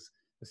book is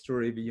a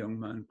story of a young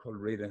man called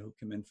Reda who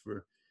came in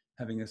for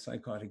having a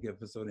psychotic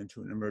episode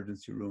into an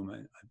emergency room.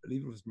 I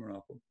believe it was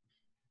Morocco.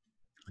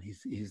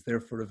 He's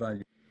there for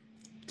evaluation.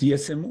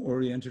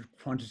 DSM-oriented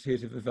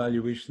quantitative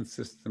evaluation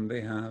system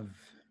they have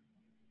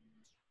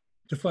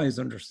defies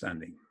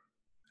understanding.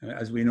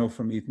 As we know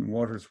from Ethan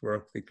Waters'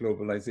 work, the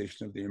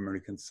globalization of the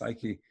American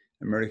psyche,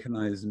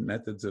 Americanized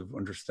methods of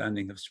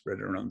understanding have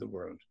spread around the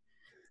world.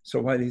 So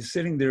while he's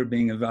sitting there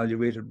being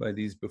evaluated by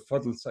these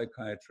befuddled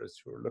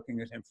psychiatrists who are looking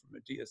at him from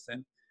a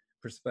DSM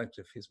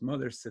perspective, his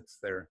mother sits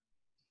there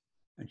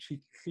and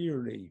she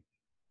clearly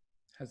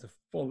has a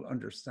full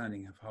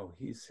understanding of how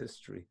his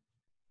history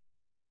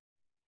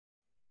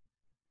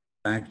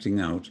acting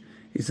out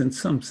is in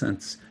some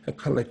sense a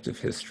collective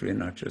history and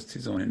not just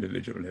his own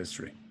individual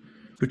history.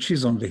 But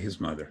she's only his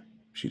mother.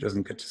 She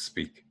doesn't get to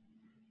speak.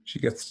 She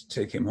gets to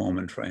take him home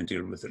and try and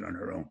deal with it on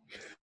her own.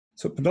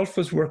 So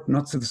Pandolfo's work,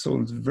 Knots of the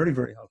Soul, is very,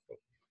 very helpful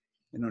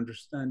in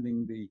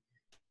understanding the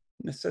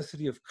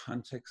necessity of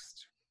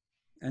context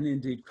and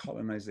indeed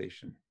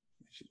colonization.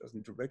 She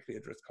doesn't directly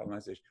address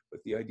colonization,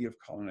 but the idea of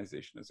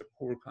colonization as a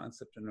core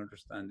concept in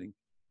understanding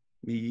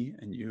me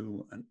and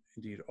you and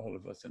indeed all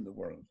of us in the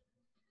world.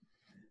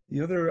 The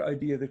other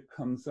idea that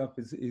comes up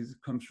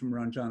comes from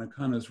Ranjana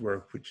Khanna's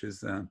work, which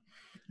is her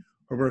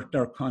work,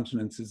 Dark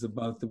Continents, is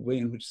about the way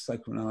in which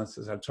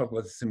psychoanalysis, I'll talk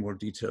about this in more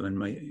detail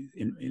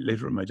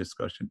later in my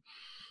discussion,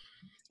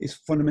 is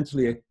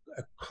fundamentally a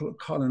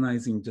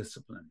colonizing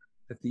discipline,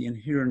 that the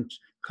inherent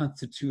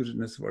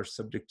constitutedness of our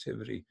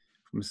subjectivity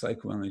from a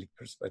psychoanalytic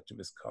perspective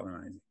is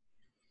colonizing.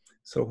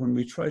 So when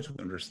we try to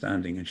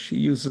understanding, and she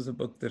uses a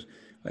book that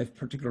I've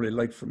particularly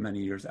liked for many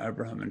years,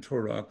 Abraham and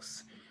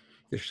Turok's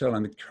The Shell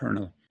and the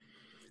Kernel,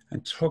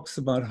 and talks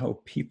about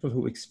how people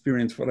who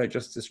experience what I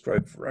just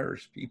described for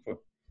Irish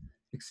people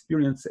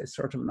experience a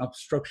sort of an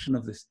obstruction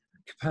of this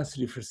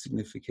capacity for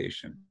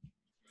signification.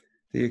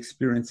 They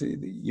experience,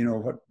 you know,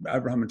 what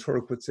Abraham and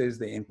Turok would say is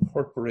they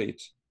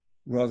incorporate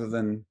rather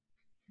than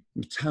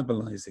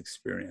metabolize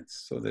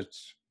experience. So that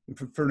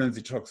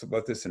Fernand talks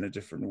about this in a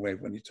different way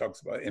when he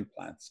talks about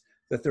implants,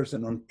 that there's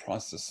an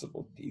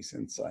unprocessable piece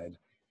inside.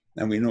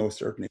 And we know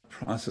certainly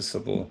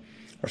processable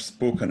or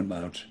spoken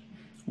about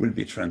will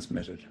be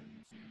transmitted.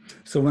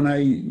 So when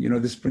you know,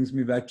 this brings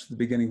me back to the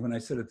beginning, when I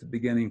said at the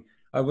beginning,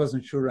 I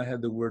wasn't sure I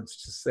had the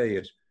words to say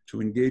it,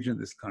 to engage in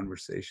this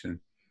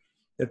conversation.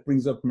 That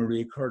brings up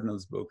Marie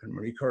Cardinal's book, and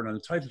Marie Cardinal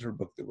titled her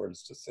book The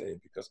Words to Say,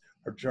 because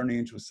her journey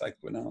into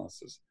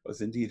psychoanalysis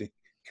was indeed a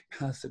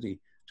capacity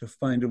to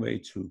find a way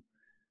to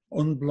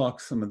unblock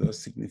some of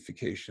those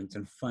significations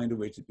and find a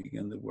way to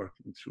begin the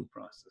working through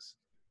process.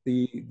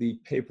 The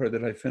paper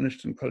that I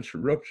finished in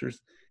Cultural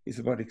Ruptures is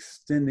about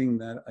extending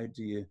that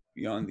idea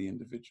beyond the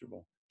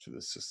individual to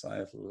the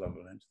societal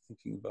level and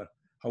thinking about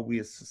how we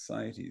as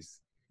societies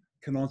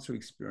can also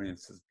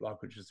experience as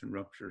blockages and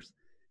ruptures.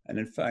 And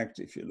in fact,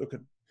 if you look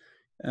at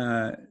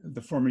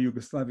the former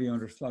Yugoslavia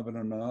under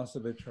Slobodan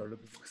Milosevic, or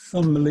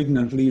some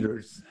malignant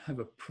leaders have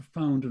a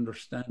profound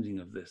understanding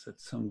of this at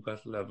some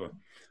gut level.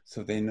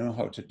 So they know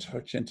how to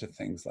touch into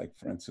things like,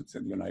 for instance,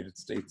 in the United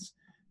States,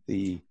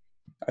 the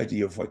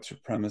idea of white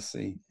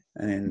supremacy,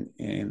 and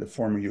in the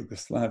former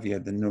Yugoslavia,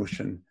 the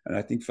notion, and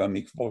I think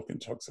Vamik Volkan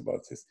talks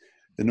about this,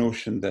 the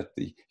notion that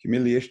the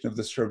humiliation of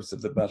the Serbs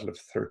of the Battle of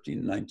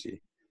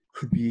 1390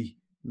 could be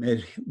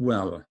made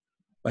well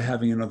by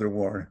having another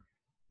war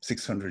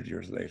 600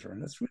 years later.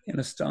 And that's really an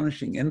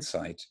astonishing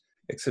insight,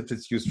 except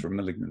it's used for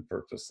malignant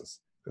purposes,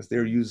 because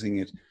they're using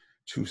it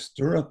to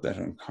stir up that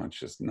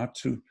unconscious, not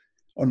to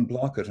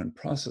unblock it and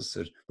process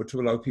it, but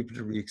to allow people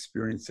to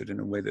re-experience it in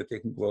a way that they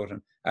can go out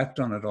and act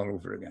on it all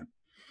over again.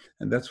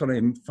 And that's what I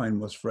find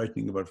most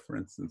frightening about, for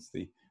instance,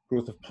 the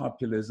growth of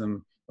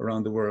populism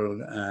around the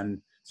world,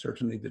 and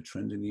certainly the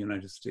trend in the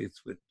United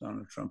States with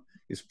Donald Trump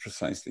is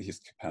precisely his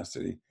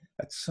capacity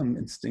at some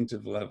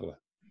instinctive level.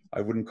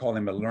 I wouldn't call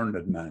him a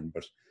learned man,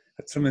 but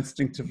at some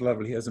instinctive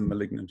level, he has a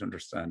malignant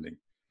understanding.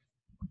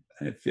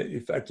 And in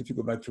fact, if you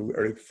go back to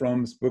Erich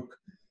Fromm's book,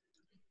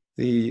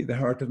 The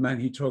Heart of Man,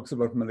 he talks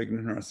about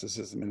malignant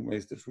narcissism in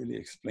ways that really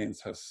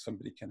explains how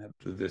somebody can have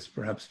this.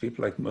 Perhaps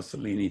people like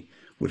Mussolini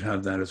would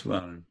have that as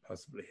well, and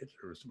possibly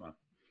Hitler as well.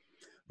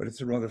 But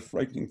it's a rather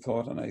frightening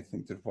thought, and I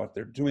think that what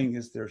they're doing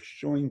is they're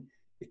showing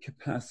a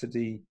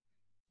capacity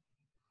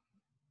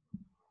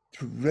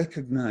to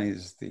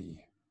recognize the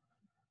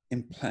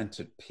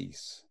implanted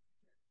piece,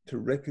 to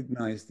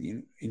recognize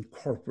the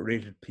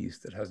incorporated piece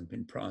that hasn't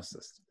been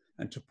processed,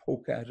 and to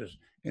poke at it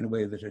in a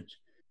way that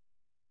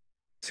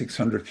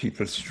 600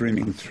 people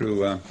streaming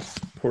through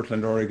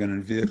Portland, Oregon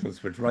in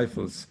vehicles with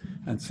rifles,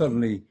 and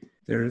suddenly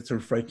there's a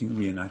frightening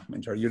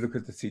reenactment. Or you look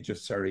at the siege of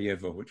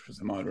Sarajevo, which was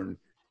a modern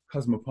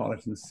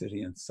cosmopolitan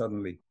city, and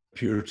suddenly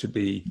appeared to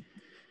be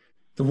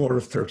the War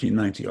of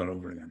 1390 all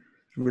over again.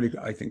 Really,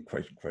 I think,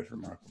 quite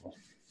remarkable.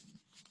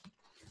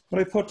 What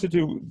I thought to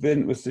do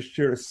then was to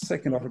share a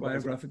second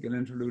autobiographical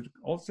interlude,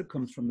 also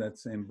comes from that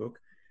same book.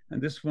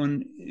 And this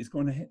one is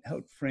going to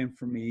help frame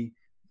for me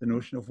the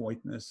notion of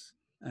whiteness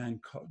and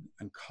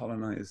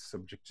colonized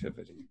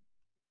subjectivity.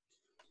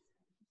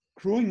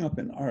 Growing up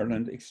in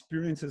Ireland,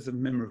 experiences of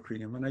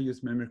mimicry, and when I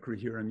use mimicry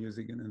here, I'm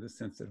using it in the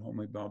sense that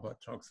Homi Bhabha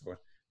talks about.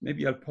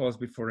 Maybe I'll pause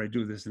before I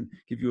do this and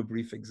give you a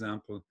brief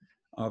example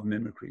of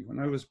mimicry. When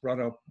I was brought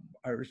up,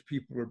 Irish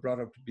people were brought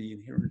up to be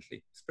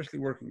inherently, especially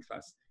working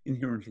class,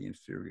 inherently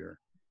inferior.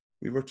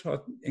 We were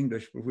taught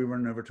English, but we were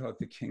never taught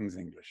the King's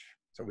English.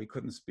 So we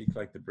couldn't speak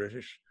like the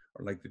British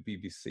or like the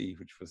BBC,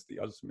 which was the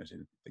ultimate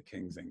in the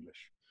King's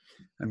English.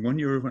 And one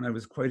year when I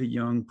was quite a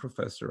young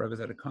professor, I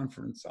was at a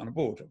conference on a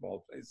boat of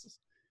all places.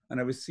 And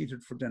I was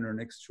seated for dinner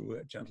next to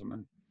a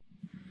gentleman.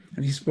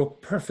 And he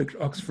spoke perfect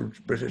Oxford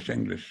British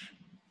English.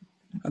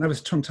 And I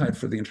was tongue-tied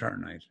for the entire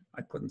night.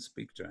 I couldn't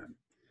speak to him.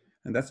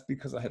 And that's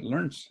because I had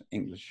learned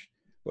English,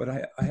 but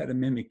I had a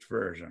mimicked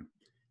version.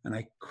 And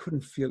I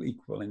couldn't feel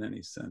equal in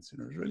any sense.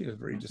 And it was really a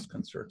very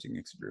disconcerting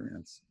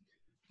experience.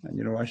 And,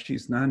 you know,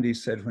 Ashish Nandi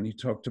said when he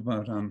talked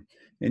about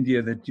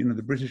India that, you know,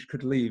 the British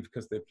could leave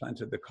because they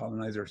planted the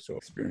colonizer so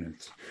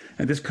experienced.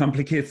 And this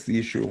complicates the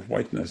issue of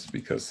whiteness,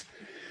 because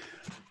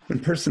when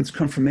persons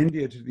come from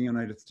India to the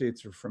United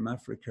States or from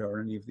Africa or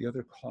any of the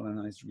other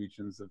colonized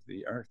regions of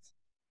the earth,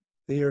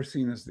 they are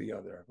seen as the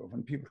other. But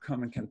when people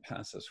come and can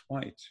pass as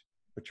white,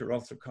 but you're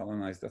also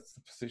colonized, that's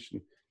the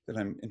position that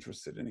I'm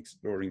interested in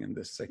exploring in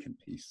this second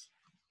piece.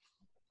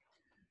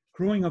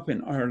 Growing up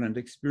in Ireland,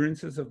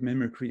 experiences of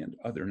mimicry and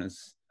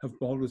otherness have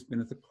always been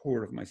at the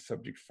core of my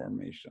subject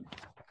formation.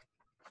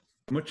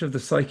 Much of the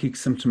psychic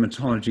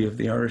symptomatology of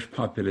the Irish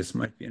populace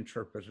might be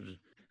interpreted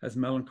as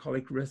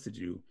melancholic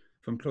residue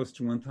from close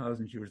to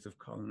 1,000 years of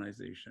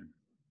colonization.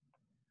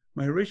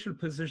 My racial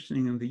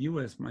positioning in the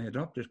US, my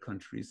adopted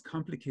country, is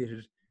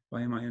complicated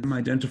by my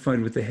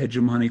identified with the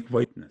hegemonic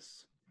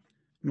whiteness.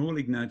 Noel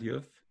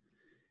Ignatieff,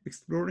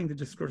 exploring the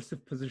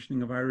discursive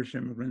positioning of Irish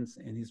immigrants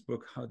in his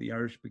book, How the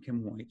Irish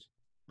Became White,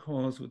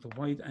 calls with the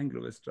white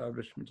Anglo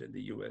establishment in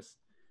the US,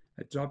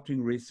 adopting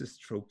racist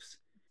tropes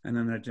and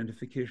an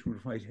identification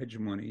with white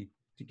hegemony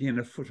to gain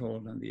a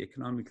foothold on the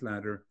economic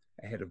ladder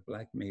ahead of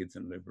black maids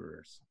and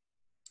laborers.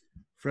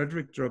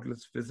 Frederick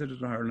Douglass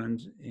visited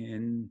Ireland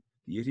in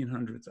the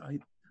 1800s. I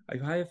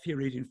have here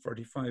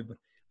 1845, but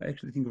I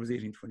actually think it was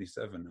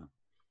 1827 now.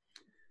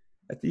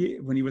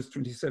 When he was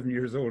 27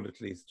 years old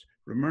at least,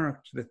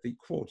 remarked that the,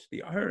 quote,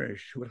 the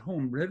Irish who at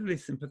home readily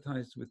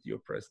sympathized with the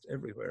oppressed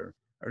everywhere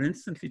are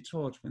instantly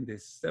taught when they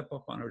step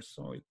up on our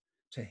soil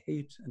to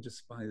hate and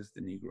despise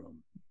the Negro.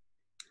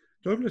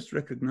 Douglass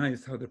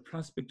recognized how the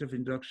prospect of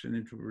induction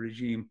into a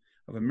regime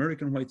of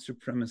American white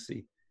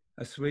supremacy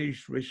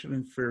assuaged racial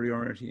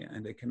inferiority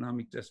and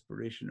economic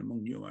desperation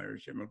among new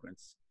Irish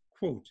immigrants.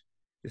 Quote,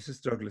 this is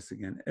Douglass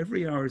again,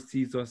 every hour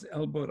sees us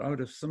elbowed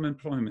out of some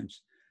employment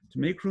to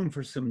make room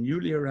for some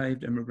newly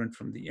arrived immigrant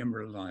from the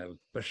Emerald Isle,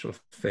 special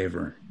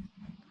favor.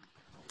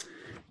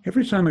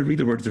 Every time I read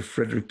the words of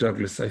Frederick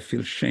Douglass, I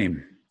feel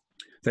shame.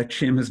 That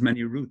shame has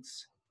many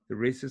roots. The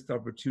racist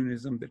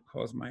opportunism that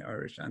caused my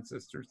Irish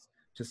ancestors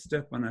to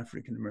step on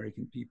African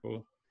American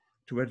people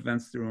to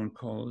advance their own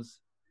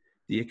cause,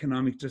 the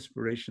economic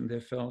desperation they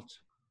felt,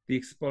 the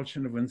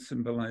expulsion of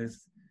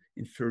unsymbolized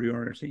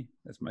inferiority,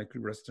 as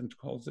Michael Rustin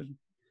calls it,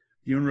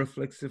 the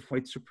unreflexive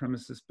white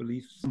supremacist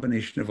beliefs,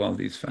 combination of all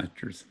these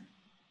factors.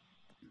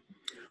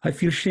 I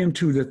feel shame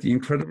too that the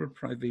incredible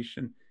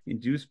privation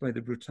induced by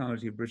the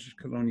brutality of British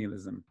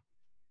colonialism,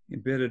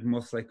 embedded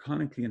most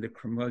iconically in the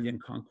Cromwellian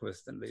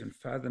conquest and the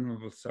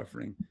unfathomable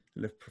suffering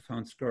that left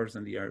profound scars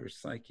on the Irish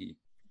psyche,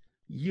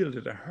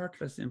 yielded a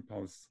heartless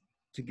impulse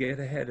to get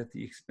ahead at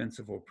the expense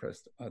of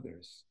oppressed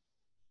others.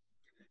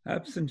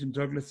 Absent in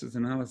Douglass's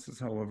analysis,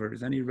 however,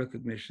 is any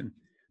recognition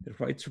that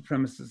white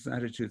supremacist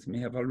attitudes may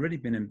have already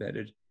been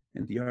embedded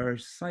in the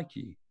Irish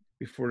psyche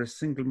before a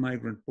single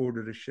migrant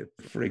boarded a ship.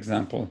 For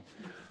example,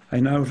 I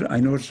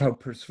noticed how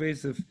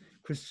persuasive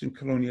Christian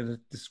colonial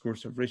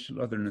discourse of racial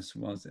otherness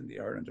was in the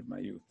Ireland of my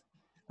youth.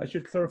 I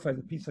should clarify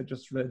the piece I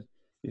just read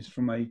is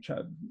from my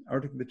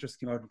article that just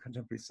came out in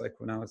Contemporary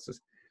Psychoanalysis,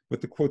 but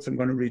the quotes I'm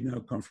going to read now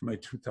come from my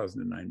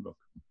 2009 book.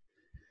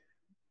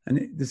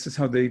 And this is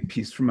how the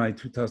piece from my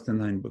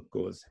 2009 book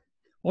goes.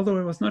 Although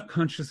I was not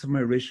conscious of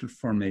my racial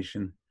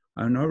formation,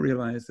 I now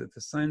realize that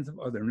the signs of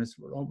otherness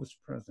were always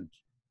present.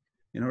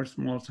 In our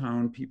small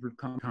town, people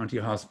call county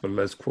hospital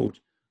as, quote,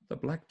 the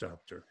black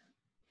doctor.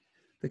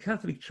 The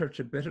Catholic Church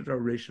abetted our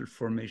racial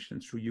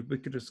formation through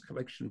ubiquitous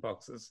collection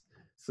boxes,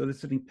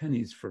 soliciting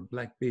pennies for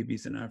black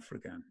babies in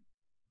Africa.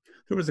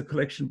 There was a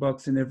collection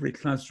box in every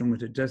classroom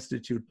with a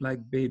destitute black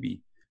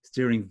baby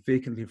staring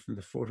vacantly from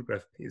the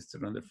photograph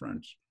pasted on the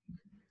front.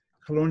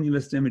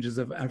 Colonialist images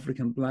of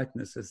African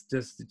blackness as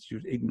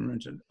destitute,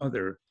 ignorant, and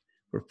other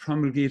were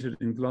promulgated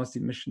in glossy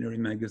missionary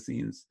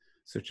magazines,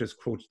 such as,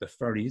 quote, the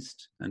Far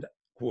East and,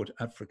 quote,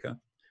 Africa,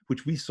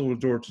 which we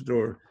sold door to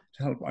door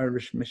to help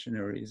Irish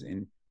missionaries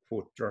in,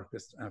 quote,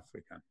 darkest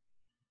Africa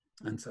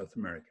and South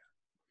America.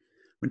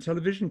 When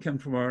television came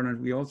to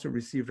Ireland, we also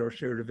received our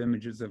share of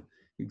images of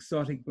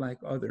exotic black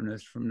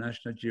otherness from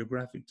National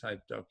Geographic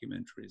type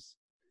documentaries.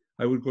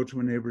 I would go to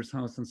a neighbor's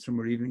house on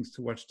summer evenings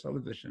to watch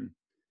television.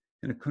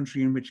 In a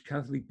country in which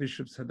Catholic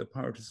bishops had the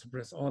power to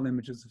suppress all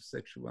images of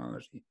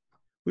sexuality,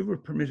 we were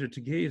permitted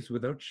to gaze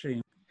without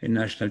shame in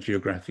National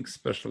Geographic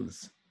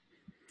specials.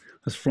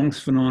 As Frank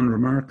Fanon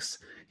remarks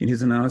in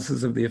his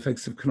analysis of the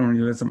effects of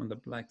colonialism on the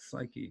black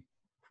psyche,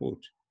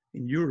 quote,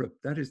 in Europe,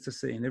 that is to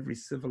say, in every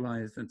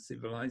civilized and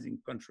civilizing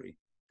country,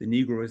 the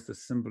Negro is the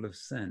symbol of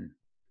sin.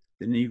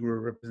 The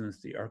Negro represents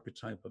the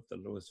archetype of the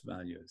lowest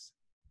values.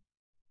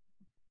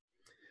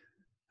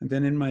 And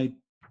then in my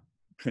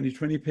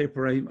 2020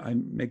 paper, I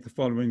make the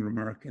following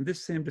remark. In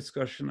this same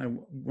discussion, I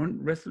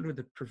wrestled with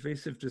the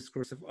pervasive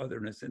discourse of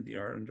otherness in the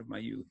Ireland of my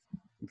youth,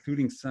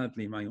 including,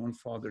 sadly, my own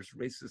father's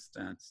racist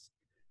stance,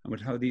 and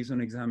with how these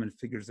unexamined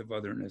figures of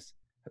otherness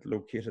had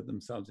located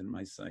themselves in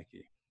my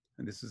psyche.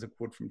 And this is a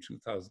quote from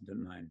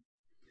 2009.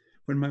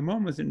 When my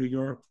mom was in New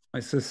York, my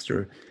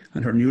sister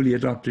and her newly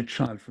adopted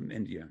child from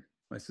India,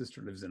 my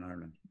sister lives in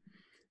Ireland,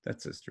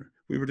 that sister,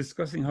 we were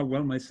discussing how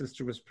well my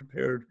sister was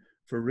prepared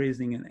for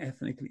raising an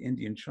ethnically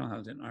Indian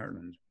child in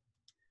Ireland.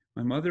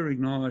 My mother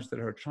acknowledged that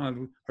her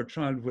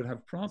child would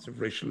have problems of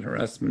racial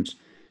harassment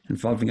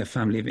involving a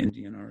family of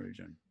Indian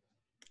origin.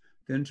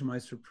 Then, to my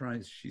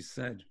surprise, she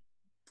said,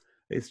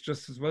 it's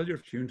just as well you're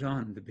tuned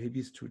on, the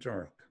baby's too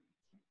dark.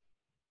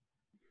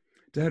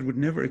 Dad would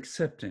never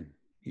accept him.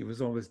 He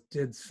was always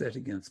dead set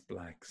against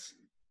blacks.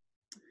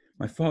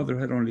 My father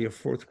had only a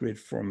 4th grade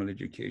formal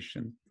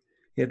education.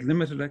 He had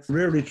limited access,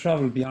 rarely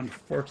traveled beyond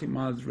 40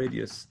 miles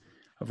radius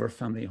of our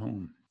family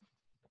home.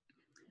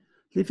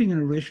 Living in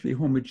a racially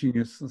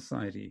homogeneous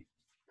society,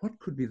 what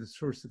could be the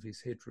source of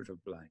his hatred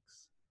of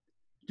blacks?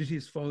 Did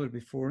his father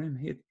before him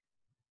hate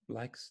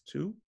blacks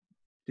too?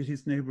 Did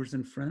his neighbors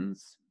and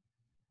friends?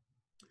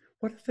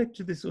 What effect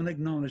did this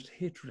unacknowledged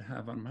hatred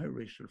have on my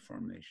racial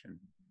formation?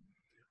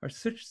 Are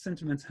such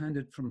sentiments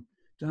handed from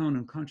down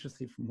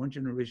unconsciously from one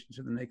generation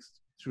to the next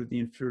through the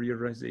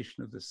inferiorization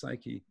of the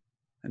psyche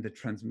and the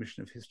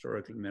transmission of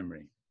historical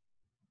memory?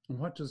 And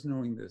what does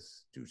knowing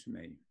this do to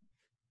me?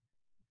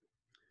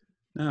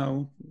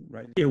 Now,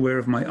 rightly aware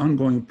of my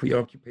ongoing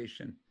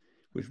preoccupation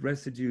with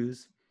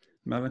residues,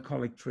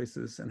 melancholic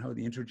traces, and how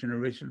the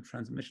intergenerational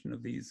transmission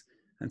of these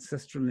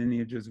ancestral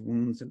lineages,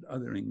 wounds, and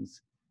otherings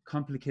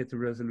complicate the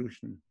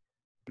resolution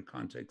of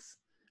contexts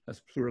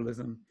as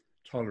pluralism,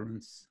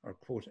 tolerance, or,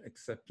 quote,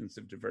 acceptance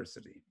of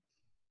diversity.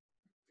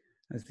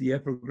 As the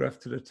epigraph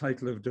to the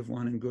title of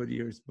Devon and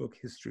Goodyear's book,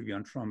 History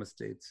Beyond Trauma,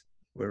 states,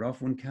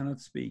 whereof one cannot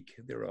speak,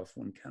 thereof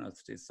one cannot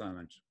stay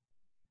silent.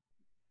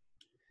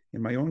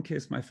 In my own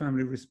case, my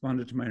family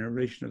responded to my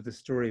narration of the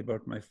story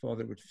about my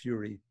father with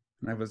fury,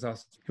 and I was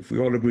asked if we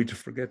all agreed to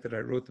forget that I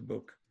wrote the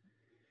book,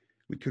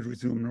 we could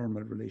resume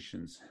normal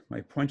relations.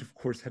 My point, of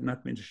course, had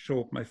not been to show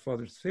up my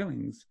father's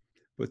failings,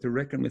 but to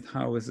reckon with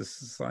how, as a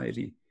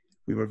society,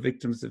 we were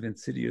victims of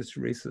insidious,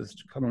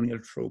 racist, colonial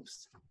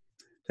tropes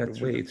that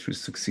way through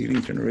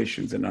succeeding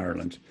generations in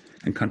Ireland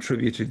and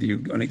contributed to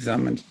the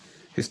unexamined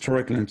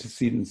historical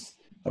antecedents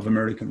of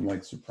American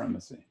white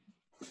supremacy.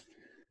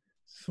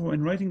 So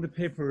in writing the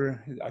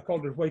paper, I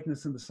called it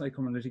Whiteness and the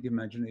Psychoanalytic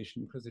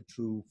Imagination because it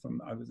drew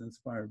from, I was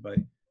inspired by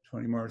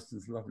Toni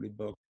Morrison's lovely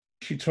book.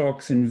 She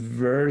talks in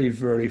very,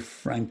 very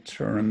frank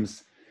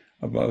terms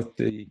about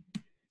the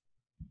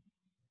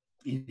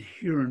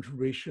inherent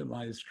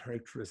racialized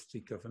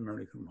characteristic of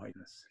American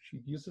whiteness. She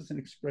uses an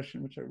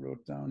expression which I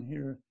wrote down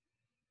here.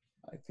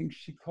 I think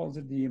she calls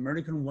it the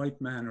American white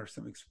man, or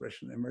some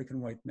expression, American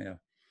white male.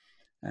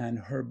 And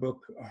her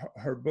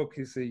book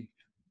is a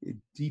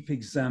deep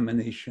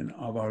examination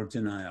of our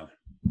denial,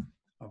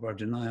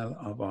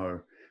 of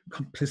our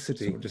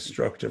complicity, so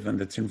destructive, and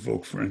that's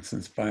invoked, for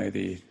instance, by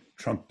the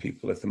Trump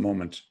people at the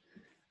moment,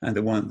 and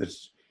the one that,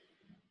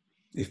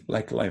 if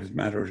Black Lives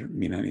Matter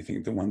mean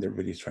anything, the one they're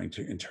really trying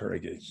to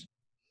interrogate.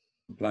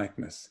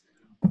 Blackness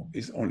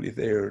is only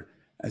there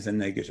as a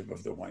negative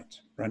of the white.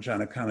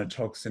 Ranjana Khanna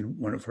talks in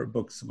one of her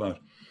books about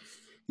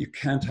you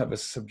can't have a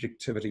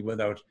subjectivity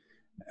without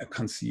a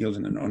concealed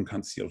and an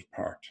unconcealed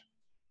part.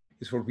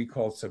 It's what we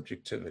call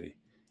subjectivity.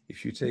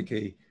 If you take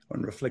a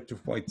unreflective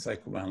white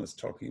psychoanalyst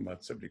talking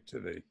about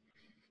subjectivity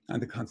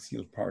and the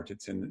concealed part,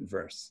 it's in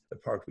inverse, the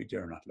part we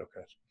dare not look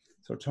at.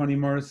 So Toni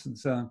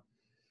Morrison's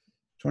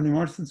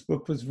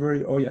book was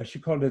very, she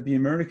called it The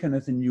American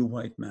as a New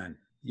White Man,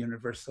 the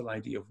universal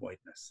idea of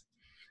whiteness.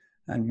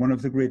 And one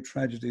of the great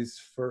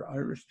tragedies for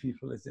Irish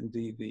people is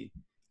indeed the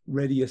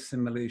ready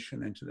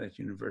assimilation into that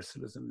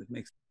universalism that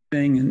makes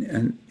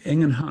and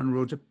Eng Han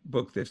wrote a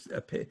book,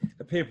 a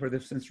paper,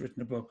 they've since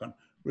written a book on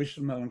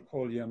racial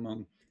melancholia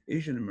among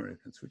Asian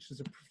Americans, which is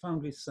a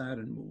profoundly sad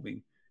and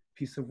moving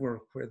piece of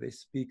work where they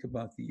speak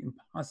about the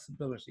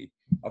impossibility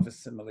of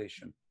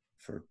assimilation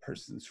for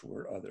persons who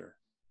are other,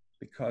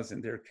 because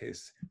in their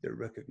case, they're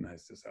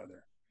recognized as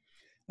other.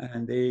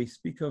 And they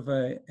speak of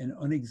an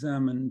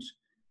unexamined,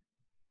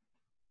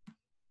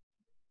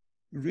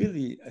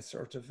 really a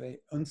sort of a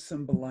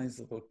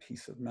unsymbolizable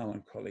piece of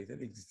melancholy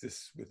that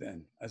exists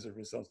within as a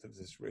result of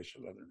this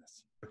racial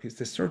otherness. Because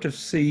they sort of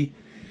see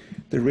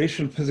the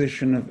racial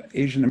position of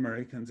Asian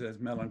Americans as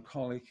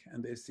melancholic,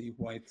 and they see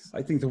whites.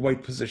 I think the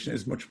white position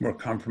is much more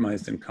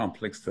compromised and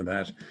complex than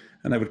that,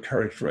 and I would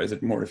characterize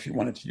it more, if you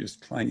wanted to use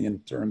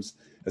Kleinian terms,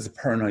 as a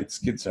paranoid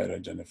schizoid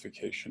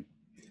identification,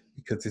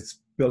 because it's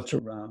built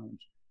around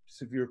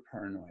severe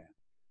paranoia.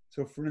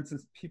 So for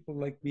instance, people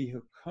like me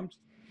who come to,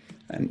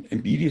 and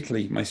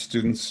immediately my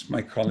students,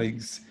 my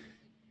colleagues,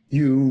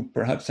 you,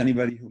 perhaps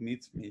anybody who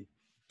meets me,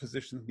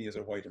 positions me as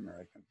a white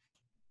American,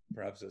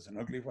 perhaps as an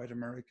ugly white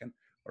American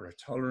or a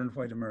tolerant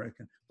white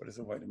American, but as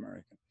a white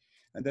American.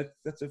 And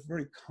that's a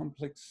very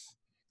complex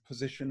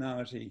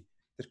positionality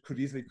that could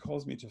easily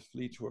cause me to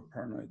flee to a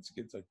paranoid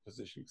schizoid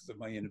position because of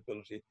my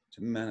inability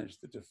to manage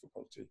the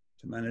difficulty,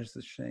 to manage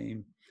the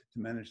shame, to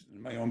manage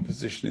my own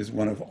position is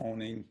one of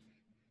owning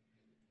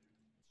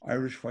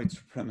Irish white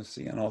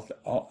supremacy and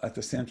at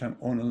the same time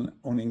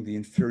owning the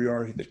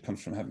inferiority that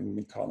comes from having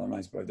been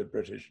colonized by the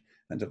British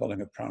and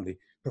developing a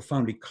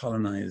profoundly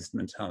colonized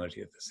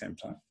mentality at the same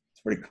time.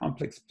 It's a very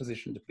complex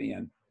position to be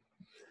in.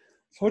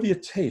 Claudia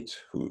Tate,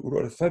 who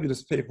wrote a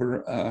fabulous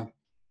paper,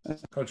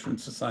 Culture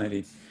and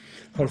Society,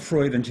 called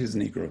Freud and His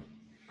Negro,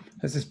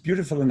 has this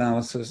beautiful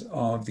analysis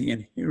of the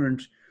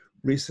inherent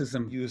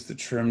racism, used the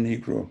term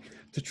Negro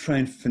to try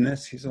and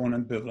finesse his own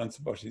ambivalence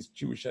about his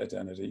Jewish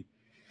identity,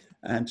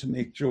 and to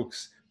make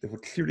jokes that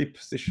would clearly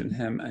position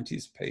him and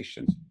his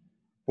patient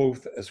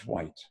both as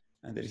white,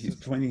 and that he's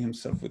joining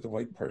himself with a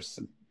white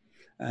person,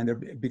 and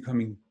they're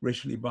becoming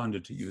racially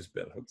bonded, to use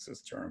Bell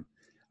Hooks' term,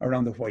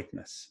 around the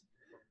whiteness.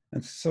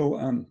 And so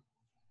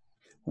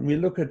when we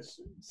look at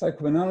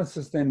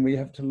psychoanalysis, then we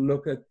have to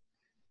look at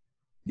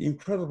the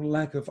incredible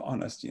lack of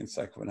honesty in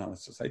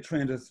psychoanalysis. I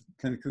trained as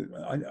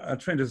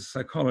a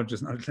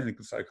psychologist, not a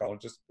clinical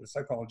psychologist, but a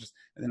psychologist,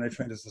 and then I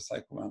trained as a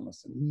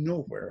psychoanalyst. And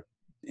nowhere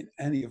in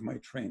any of my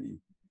training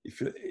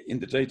if you in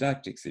the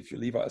didactics, if you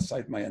leave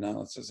aside my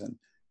analysis and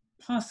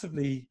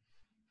possibly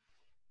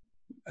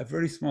a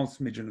very small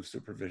smidgen of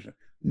supervision,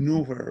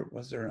 nowhere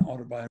was there an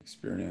autobiographical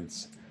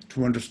experience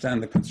to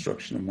understand the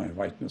construction of my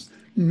whiteness,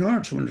 nor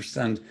to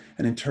understand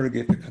and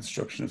interrogate the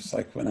construction of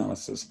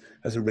psychoanalysis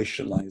as a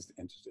racialized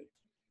entity.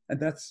 And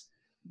that's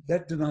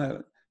that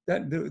denial,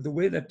 that the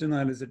way that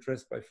denial is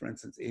addressed by, for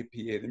instance, APA,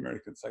 the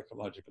American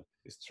Psychological,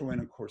 is throw in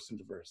a course in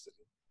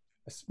diversity,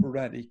 a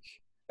sporadic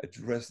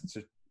address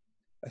to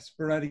a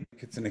sporadic,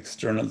 it's an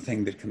external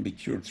thing that can be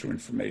cured through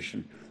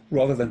information,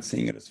 rather than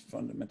seeing it as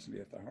fundamentally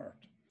at the heart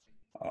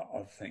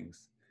of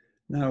things.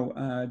 Now,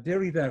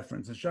 Derrida, for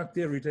instance, Jacques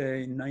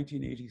Derrida in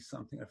 1980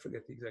 something, I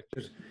forget the exact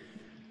date.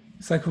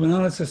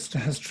 Psychoanalysis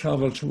has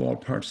traveled to all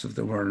parts of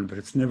the world, but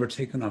it's never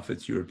taken off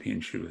its European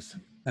shoes.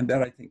 And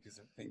that, I think, is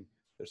a thing.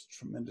 There's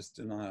tremendous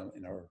denial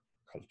in our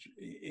culture,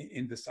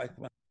 in the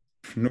psychoanalysis.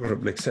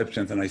 Notable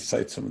exceptions, and I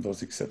cite some of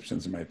those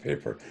exceptions in my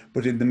paper,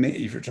 but in the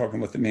if you're talking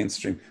about the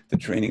mainstream, the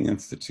training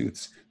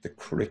institutes, the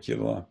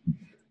curricula,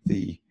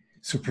 the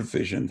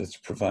supervision that's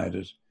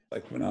provided,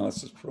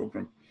 psychoanalysis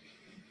program,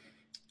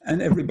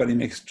 and everybody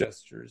makes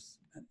gestures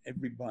and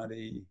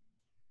everybody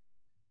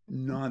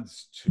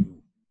nods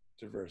to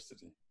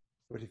diversity.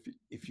 But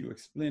if you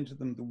explain to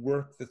them the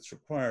work that's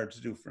required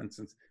to do, for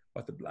instance,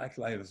 what the Black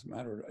Lives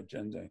Matter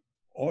agenda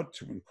ought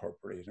to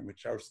incorporate, and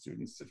which our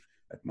students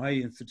at my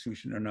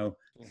institution are now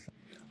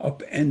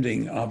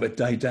upending of a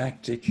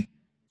didactic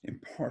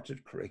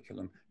imparted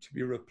curriculum to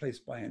be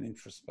replaced by an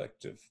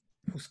introspective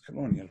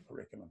post-colonial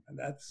curriculum. And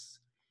that's,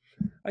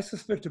 I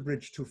suspect, a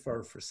bridge too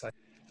far for psych.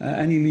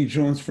 Annie Lee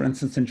Jones, for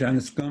instance, and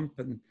Janice Gump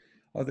and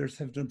others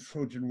have done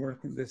Trojan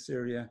work in this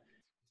area,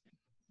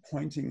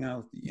 pointing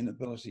out the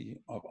inability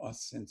of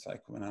us in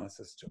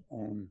psychoanalysis to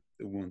own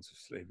the wounds of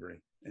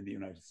slavery in the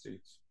United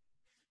States.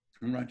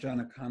 And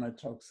Rajana Khanna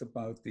talks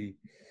about the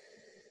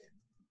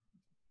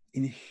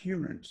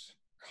inherent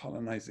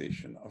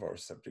colonization of our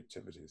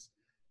subjectivities.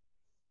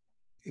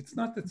 It's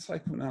not that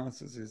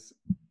psychoanalysis is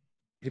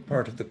a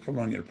part of the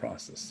colonial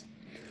process.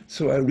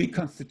 So a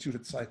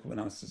reconstituted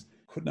psychoanalysis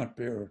could not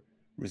bear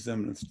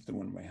resemblance to the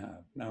one we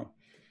have. Now,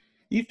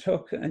 Eve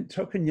Tuck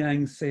and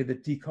Yang say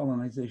that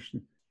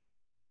decolonization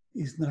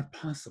is not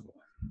possible.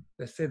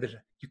 They say that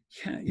you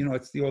can't, you know,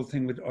 it's the old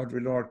thing with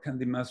Audre Lorde, can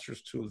the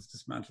master's tools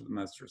dismantle the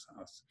master's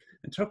house?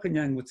 And Tuck and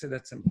Yang would say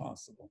that's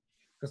impossible,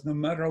 because no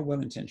matter how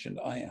well-intentioned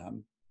I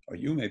am, or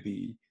you may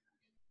be,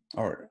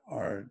 or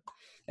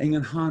Eng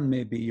and Han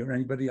may be, or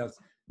anybody else,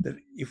 that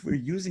if we're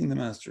using the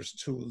master's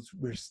tools,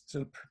 we're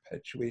still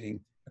perpetuating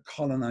a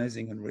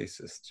colonizing and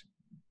racist.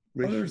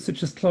 Others,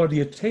 such as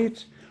Claudia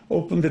Tate,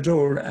 opened the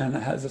door and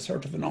has a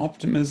sort of an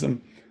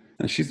optimism,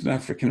 and she's an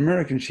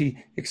African-American, she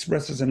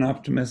expresses an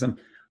optimism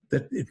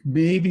that it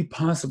may be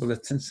possible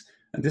that since,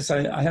 and this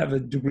I have a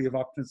degree of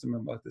optimism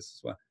about this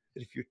as well,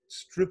 that if you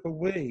strip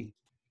away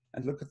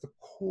and look at the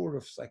core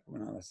of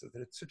psychoanalysis,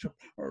 that it's such a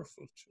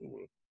powerful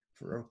tool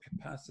for our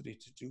capacity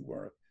to do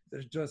work,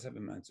 that it does have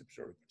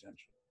emancipatory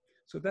potential.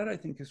 So that, I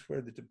think, is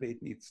where the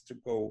debate needs to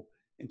go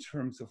in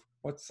terms of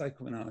what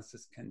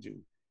psychoanalysis can do.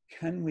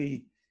 Can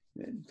we,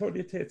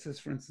 Claudia Tate says,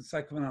 for instance,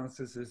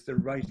 psychoanalysis is the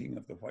writing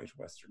of the white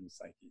Western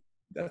psyche.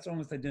 That's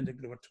almost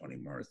identical to what Toni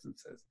Morrison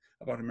says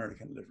about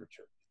American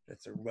literature.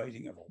 It's a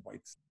writing of a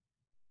white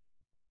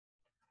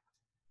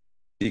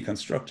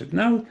deconstructed.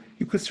 Now,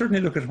 you could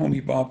certainly look at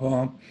Homi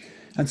Bhabha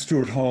and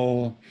Stuart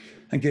Hall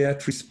and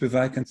Gayatri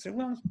Spivak and say,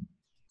 well,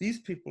 these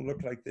people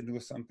look like they know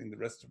something the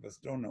rest of us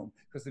don't know,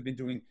 because they've been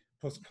doing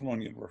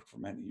post-colonial work for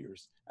many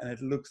years, and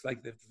it looks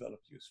like they've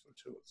developed useful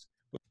tools.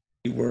 But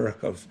the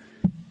work of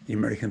the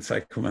American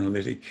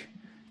Psychoanalytic,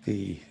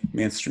 the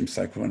mainstream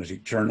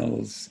psychoanalytic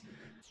journals,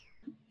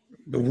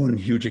 the one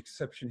huge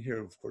exception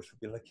here, of course,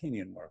 would be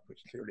Lacanian work,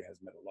 which clearly has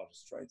made a lot of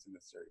strides in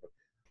this area.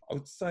 But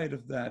outside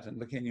of that,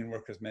 and Lacanian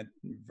work has made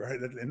very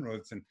little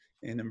inroads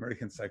in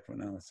American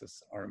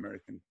psychoanalysis or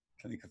American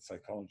clinical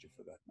psychology,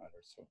 for that matter.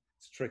 So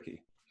it's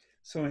tricky.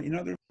 So in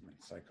other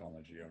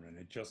psychology, or an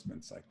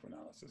adjustment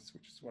psychoanalysis,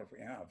 which is what we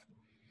have,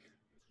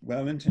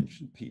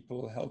 well-intentioned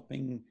people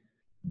helping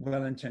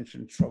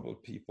well-intentioned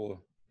troubled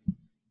people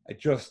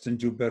adjust and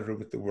do better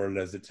with the world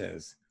as it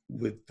is,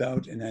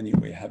 without in any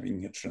way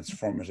having a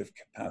transformative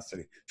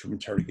capacity to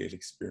interrogate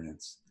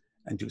experience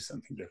and do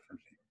something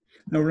differently.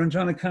 Now,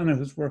 Ranjana Khanna,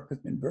 whose work has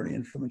been very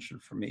influential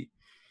for me,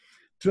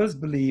 does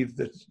believe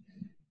that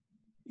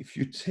if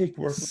you take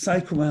work,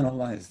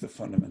 psychoanalyze the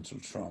fundamental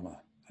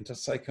trauma, and to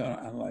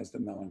psychoanalyze the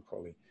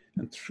melancholy,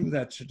 and through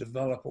that to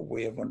develop a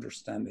way of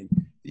understanding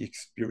the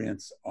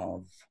experience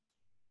of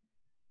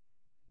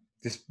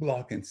this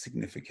block in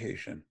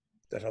signification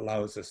that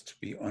allows us to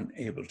be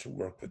unable to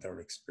work with our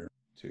experience,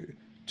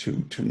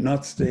 to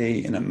not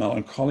stay in a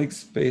melancholic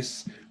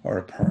space or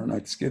a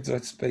paranoid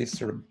schizoid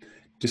space or a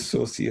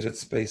dissociated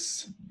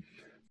space.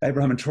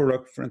 Abraham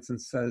Turok, for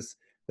instance, says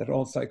that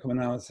all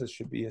psychoanalysis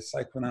should be a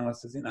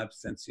psychoanalysis in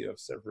absentia of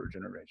several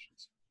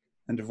generations.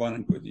 And Devon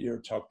and Goodyear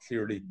talk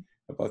clearly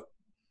about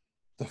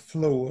the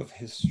flow of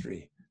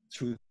history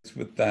through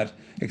with that,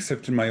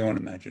 except in my own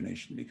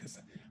imagination, because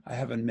I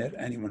haven't met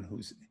anyone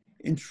who's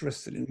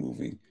interested in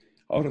moving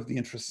out of the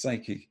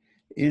intrapsychic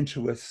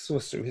into a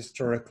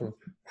socio-historical,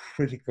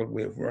 critical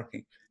way of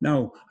working.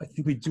 Now, I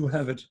think we do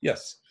have it,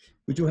 yes,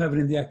 we do have it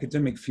in the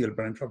academic field,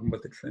 but I'm talking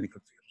about the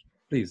clinical field.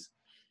 Please.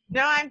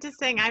 No, I'm just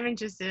saying I'm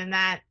interested in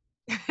that.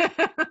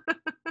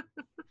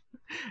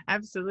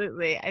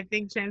 Absolutely. I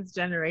think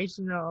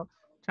transgenerational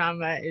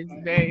trauma is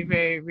very,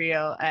 very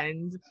real,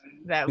 and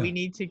that we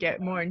need to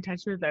get more in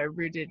touch with our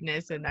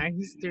rootedness and our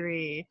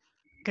history,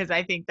 because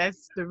I think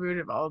that's the root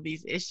of all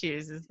these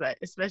issues, is that,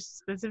 especially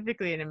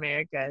specifically in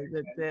America,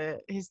 that the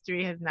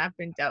history has not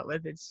been dealt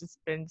with. It's just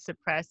been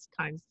suppressed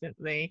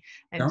constantly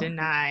and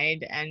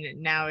denied, and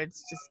now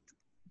it's just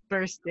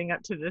bursting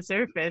up to the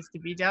surface to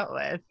be dealt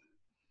with.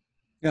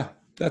 Yeah,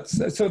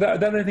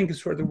 that I think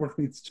is where the work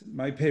needs to.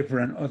 My paper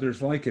and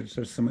others like it.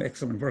 There's some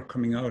excellent work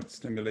coming out,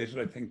 stimulated,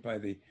 I think, by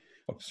the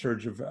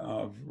upsurge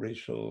of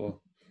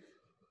racial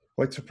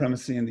white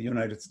supremacy in the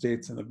United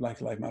States and the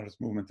Black Lives Matter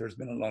movement. There's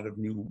been a lot of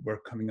new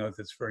work coming out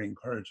that's very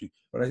encouraging.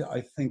 But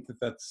I think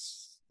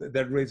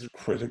that raises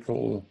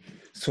critical,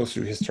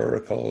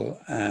 socio-historical,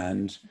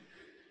 and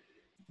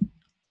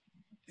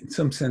in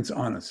some sense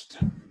honest.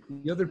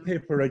 The other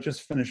paper I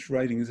just finished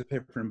writing is a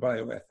paper in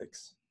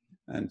bioethics.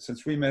 And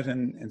since we met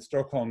in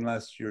Stockholm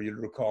last year, you'll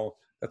recall,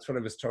 that's what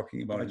I was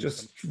talking about. I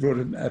just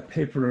wrote a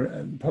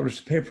paper,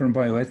 published a paper in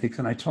bioethics,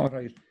 and I thought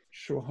I'd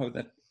show how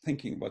that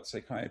thinking about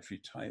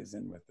psychiatry ties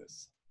in with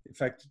this. In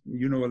fact,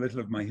 you know a little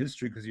of my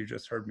history because you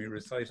just heard me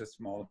recite a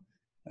small,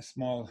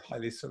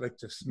 highly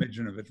selective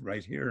smidgen of it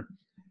right here.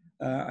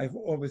 I've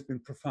always been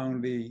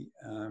profoundly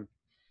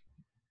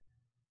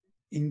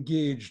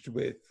engaged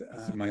with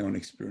my own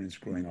experience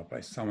growing up.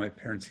 I saw my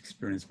parents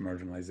experience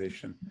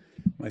marginalization.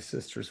 My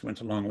sisters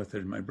went along with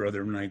it. My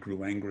brother and I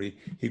grew angry.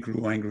 He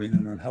grew angry in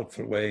an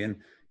unhelpful way and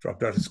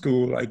dropped out of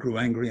school. I grew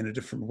angry in a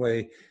different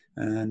way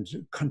and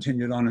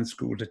continued on in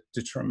school,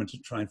 determined to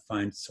try and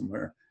find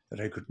somewhere that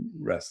I could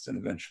rest. And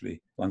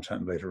eventually, a long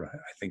time later,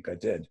 I think I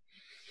did.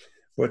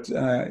 But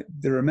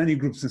there are many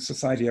groups in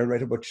society. I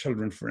write about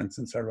children, for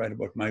instance. I write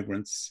about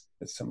migrants.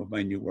 That's some of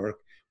my new work.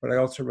 But I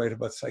also write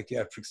about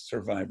psychiatric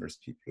survivors,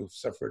 people who've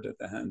suffered at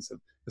the hands of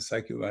the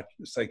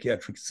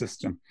psychiatric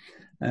system.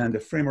 And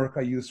the framework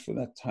I use for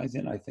that ties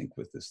in, I think,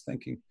 with this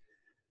thinking.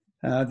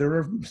 There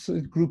are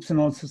groups in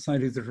all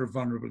societies that are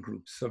vulnerable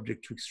groups,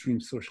 subject to extreme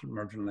social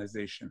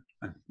marginalization,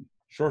 and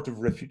short of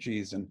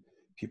refugees and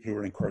people who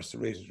are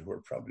incarcerated, who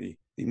are probably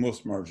the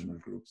most marginal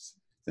groups.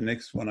 The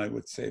next one I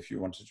would say, if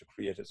you wanted to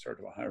create a sort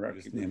of a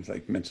hierarchy, names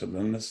like mental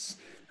illness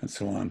and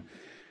so on.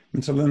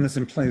 Mental illness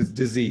implies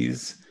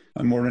disease.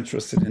 I'm more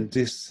interested in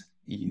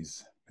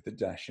dis-ease with a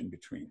dash in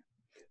between,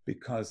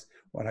 because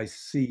what I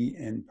see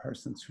in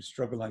persons who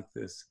struggle like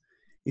this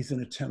is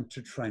an attempt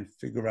to try and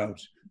figure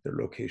out their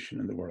location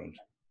in the world.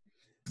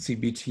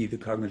 CBT, the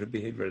cognitive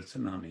behavioral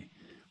tsunami,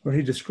 where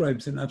he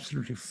describes in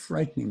absolutely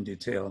frightening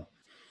detail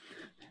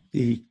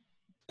the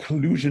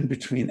collusion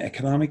between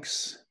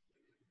economics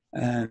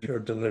and your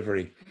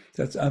delivery.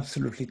 That's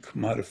absolutely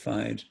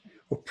commodified,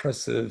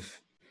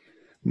 oppressive,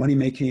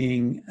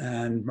 money-making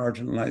and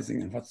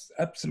marginalizing. And what's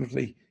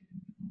absolutely,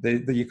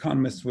 the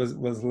Economist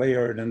was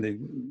Laird, and the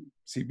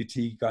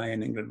CBT guy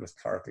in England was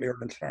Clark.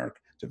 Laird and Clark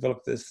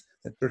developed this.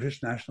 The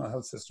British National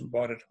Health System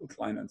bought it, hook,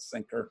 line and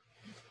sinker.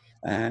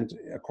 And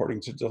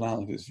according to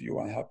Dalal, whose view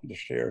I happen to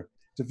share,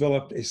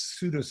 developed a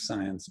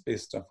pseudoscience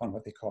based upon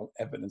what they call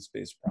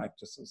evidence-based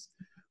practices,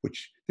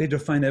 which they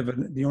define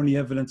evidence. The only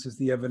evidence is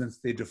the evidence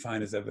they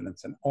define as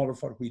evidence. And all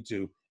of what we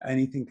do,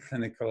 anything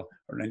clinical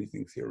or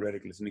anything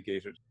theoretical, is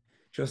negated.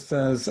 Just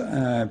as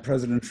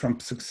President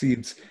Trump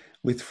succeeds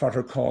with what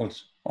are called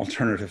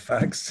alternative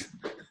facts,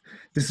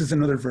 this is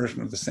another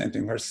version of the same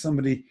thing, where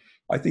somebody,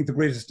 I think the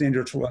greatest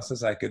danger to us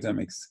as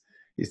academics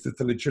is that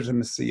the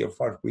legitimacy of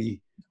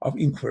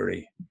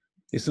inquiry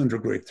is under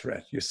great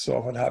threat. You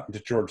saw what happened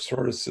to George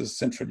Soros's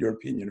Central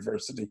European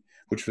University,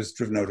 which was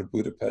driven out of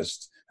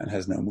Budapest and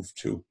has now moved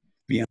to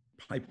Vienna.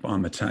 Pipe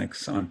bomb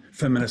attacks on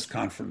feminist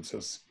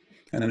conferences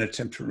and an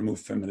attempt to remove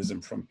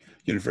feminism from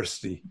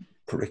university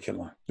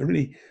curricula. They're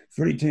really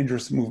very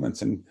dangerous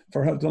movements, and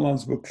Farhad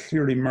Dalal's book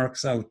clearly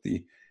marks out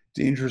the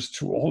dangers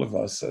to all of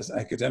us as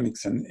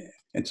academics and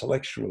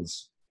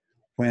intellectuals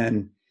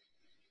when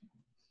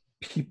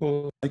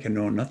people like a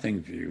know-nothing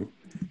view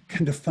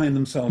can define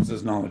themselves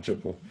as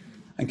knowledgeable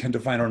and can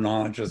define our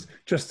knowledge as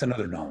just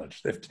another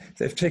knowledge.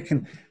 They've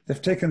taken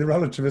the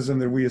relativism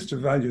that we used to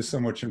value so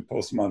much in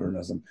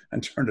postmodernism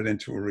and turned it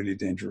into a really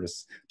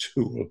dangerous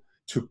tool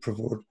to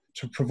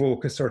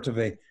provoke a sort of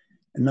a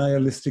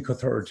nihilistic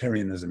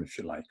authoritarianism, if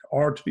you like,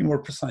 or to be more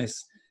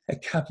precise, a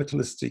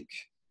capitalistic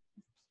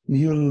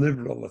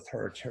neoliberal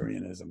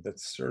authoritarianism that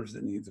serves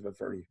the needs of a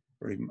very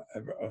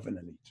of an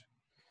elite.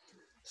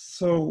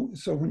 So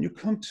when you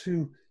come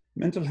to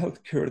mental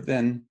health care,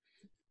 then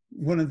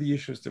one of the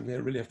issues that we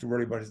really have to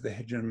worry about is the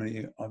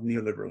hegemony of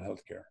neoliberal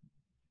healthcare.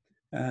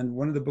 And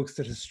one of the books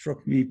that has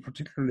struck me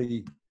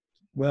particularly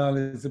well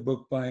is a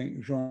book by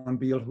Jean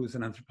Beal, who is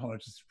an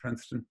anthropologist at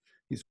Princeton.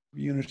 He's a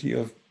unity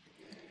of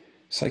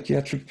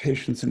psychiatric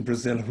patients in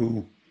Brazil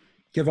who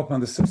gave up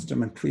on the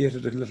system and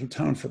created a little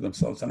town for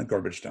themselves on a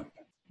garbage dump.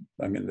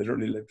 I mean,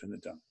 literally lived in the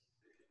dump.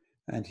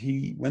 And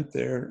he went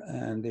there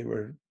and they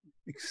were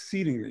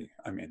exceedingly,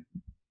 I mean,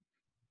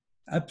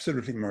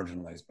 absolutely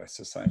marginalized by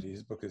society.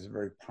 His book is a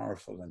very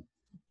powerful and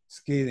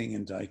scathing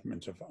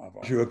indictment of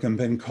what can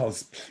be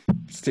called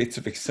states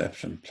of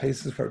exception,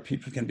 places where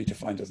people can be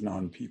defined as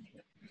non-people.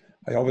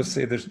 I always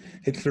say that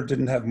Hitler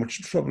didn't have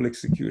much trouble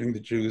executing the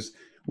Jews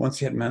once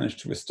he had managed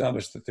to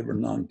establish that they were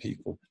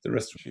non-people. The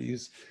rest of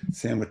Jews,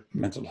 same with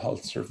mental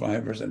health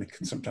survivors, and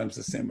sometimes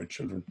the same with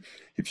children.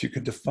 If you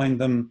could define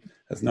them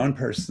as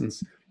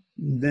non-persons,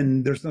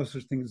 then there's no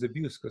such thing as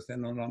abuse because they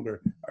no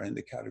longer are in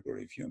the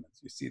category of humans.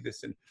 You see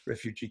this in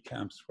refugee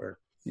camps where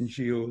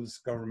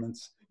NGOs,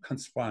 governments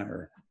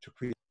conspire to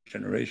create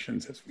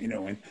generations, as we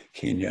know in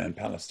Kenya and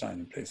Palestine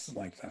and places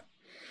like that.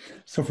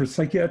 So for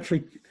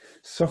psychiatric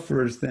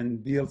sufferers, then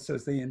Beale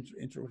says they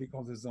enter what he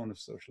calls a zone of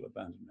social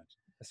abandonment,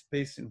 a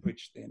space in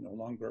which they no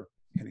longer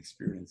can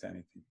experience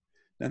anything.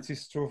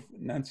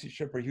 Nancy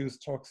Shepherd-Hughes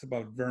talks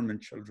about vermin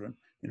children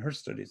in her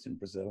studies in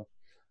Brazil.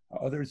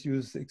 Others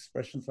use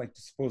expressions like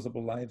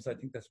disposable lives. I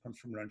think that comes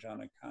from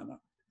Ranjana Khanna,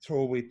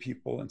 throwaway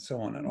people, and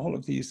so on. And all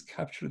of these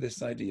capture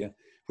this idea,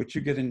 which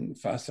you get in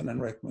Fasten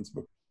and Reckman's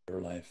book,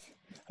 Your Life,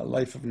 a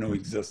life of no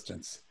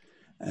existence.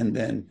 And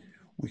then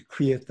we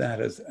create that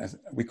as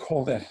we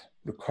call that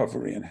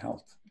recovery and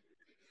health.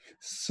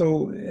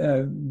 So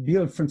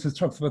Beale, for instance,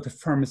 talks about the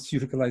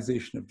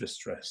pharmaceuticalization of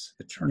distress,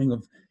 the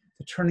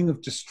turning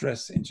of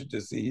distress into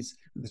disease,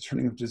 the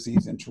turning of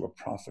disease into a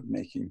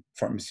profit-making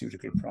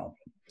pharmaceutical problem,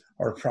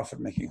 or a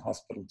profit-making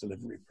hospital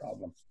delivery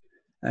problem.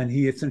 And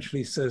he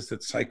essentially says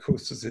that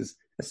psychosis is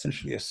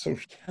essentially a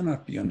social,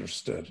 cannot be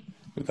understood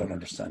without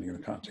understanding the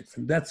context.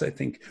 And that's, I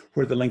think,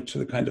 where the link to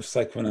the kind of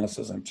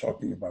psychoanalysis I'm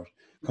talking about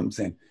comes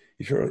in.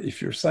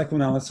 If your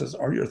psychoanalysis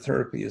or your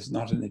therapy is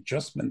not an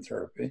adjustment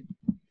therapy,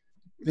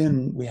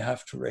 then we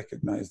have to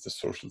recognize the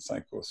social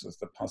psychosis,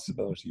 the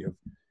possibility of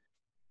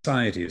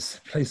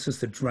societies, places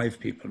that drive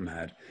people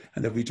mad,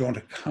 and that we don't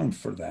account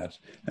for that,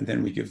 and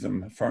then we give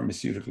them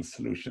pharmaceutical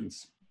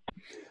solutions.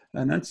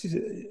 And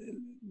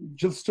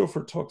Jill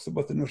Stouffer talks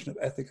about the notion of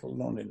ethical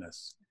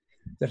loneliness,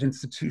 that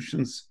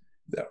institutions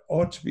that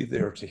ought to be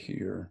there to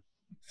hear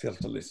fail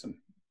to listen.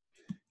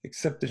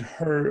 Except that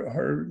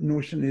her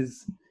notion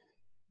is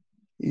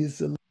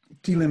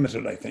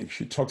delimited, I think.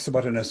 She talks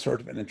about it in a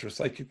sort of an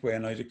intrapsychic way,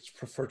 and I'd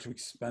prefer to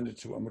expand it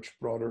to a much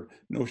broader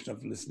notion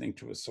of listening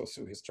to a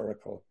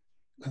socio-historical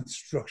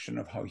construction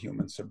of how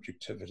human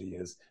subjectivity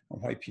is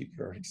and why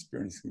people are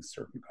experiencing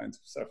certain kinds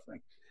of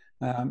suffering.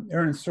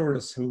 Erin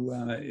Soros, who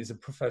is a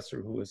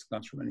professor who has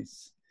gone through many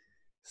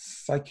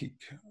psychic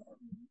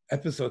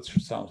episodes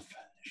herself,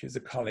 she's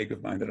a colleague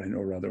of mine that I know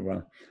rather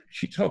well.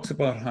 She talks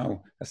about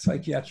how a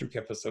psychiatric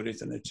episode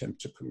is an attempt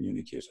to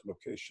communicate a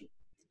location,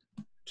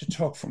 to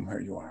talk from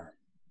where you are.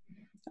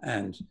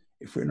 And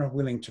if we're not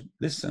willing to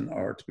listen,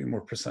 or to be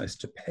more precise,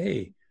 to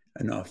pay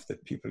enough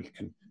that people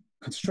can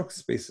construct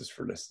spaces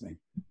for listening,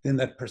 then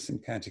that person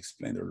can't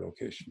explain their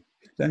location.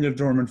 Daniel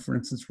Dorman, for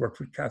instance, worked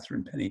with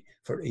Catherine Penny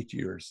for 8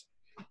 years.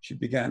 She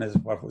began as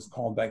what was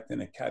called back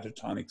then a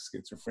catatonic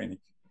schizophrenic.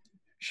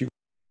 She was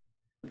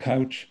on the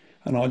couch,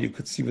 and all you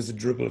could see was a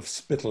dribble of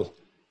spittle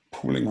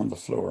pooling on the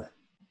floor.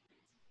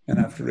 And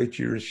after 8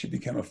 years, she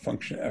became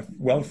a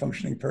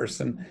well-functioning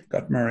person,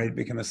 got married,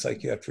 became a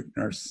psychiatric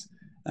nurse,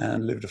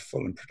 and lived a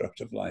full and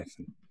productive life.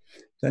 And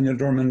Daniel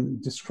Dorman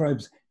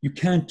describes, you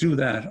can't do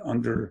that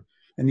under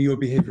a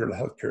neo-behavioral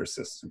healthcare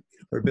system,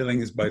 where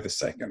billing is by the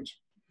second.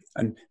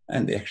 And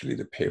actually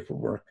the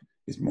paperwork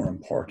is more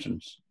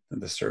important than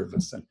the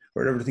service, and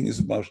where everything is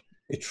about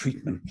a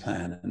treatment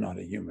plan and not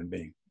a human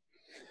being.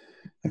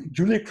 And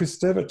Julia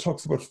Kristeva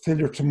talks about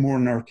failure to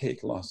mourn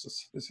archaic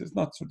losses. This is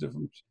not so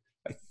different,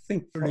 I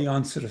think, from the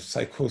onset of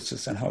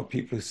psychosis, and how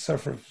people who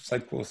suffer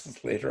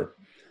psychosis later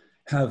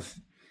have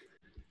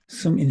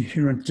some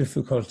inherent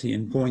difficulty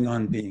in going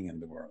on being in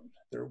the world.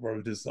 Their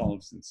world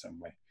dissolves in some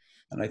way.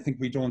 And I think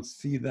we don't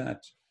see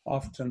that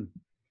often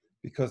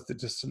because the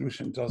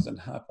dissolution doesn't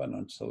happen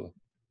until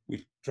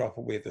we drop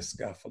away the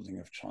scaffolding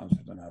of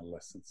childhood and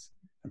adolescence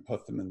and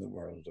put them in the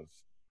world of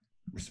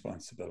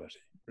responsibility.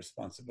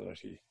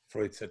 Responsibility,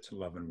 Freud said, to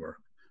love and work,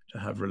 to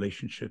have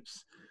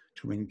relationships,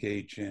 to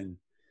engage in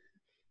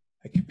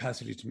a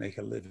capacity to make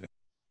a living,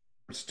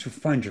 to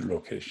find your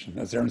location.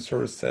 As Erin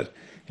Soros said,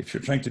 if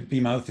you're trying to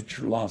beam out that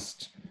you're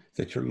lost,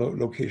 that your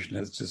location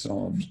has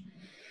dissolved,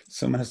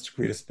 someone has to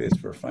create a space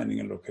where finding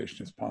a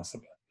location is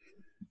possible.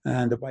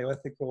 And the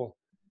bioethical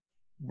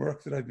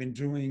work that I've been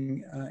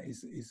doing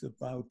is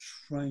about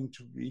trying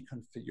to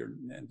reconfigure,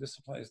 and this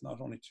applies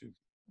not only to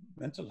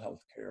mental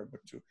health care, but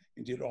to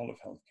indeed all of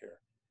healthcare,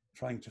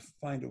 trying to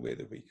find a way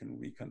that we can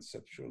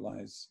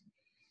reconceptualize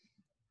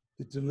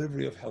the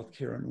delivery of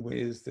healthcare in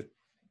ways that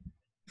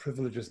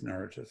privileges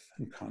narrative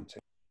and context.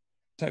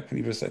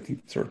 When he was, I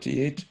think,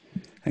 38,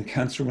 and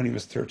cancer when he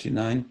was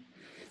 39,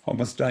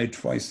 almost died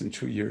twice in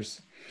 2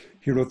 years.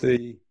 He wrote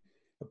a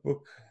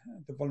book,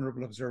 The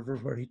Vulnerable Observer,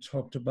 where he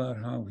talked about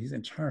how his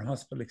entire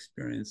hospital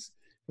experience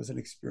was an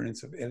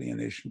experience of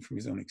alienation from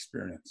his own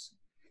experience.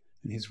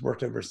 and he's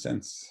worked ever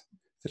since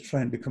to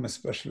try and become a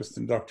specialist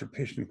in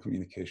doctor-patient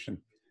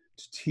communication,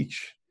 to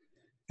teach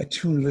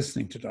attuned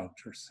listening to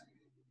doctors.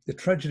 The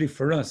tragedy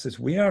for us is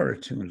we are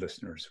attuned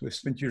listeners. We've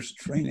spent years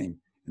training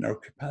in our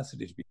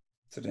capacity to be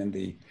interested in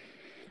the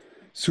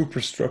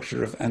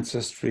superstructure of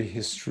ancestry,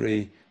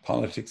 history,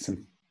 politics,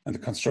 and the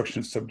construction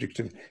of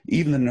subjectivity.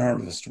 Even the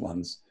nervous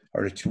ones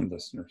are attuned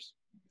listeners.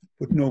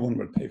 But no one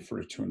will pay for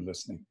attuned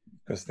listening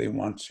because they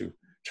want to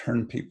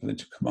turn people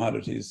into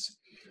commodities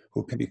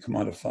who can be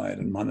commodified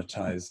and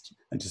monetized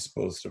and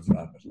disposed of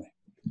rapidly.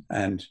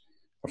 And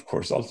of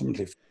course,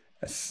 ultimately,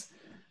 a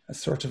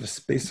sort of a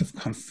space of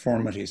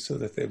conformity so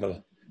that they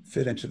will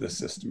fit into the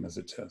system as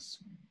it is.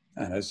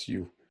 And as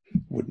you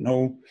would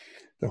know,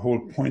 the whole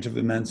point of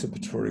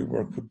emancipatory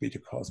work would be to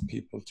cause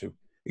people to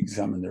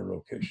examine their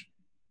location,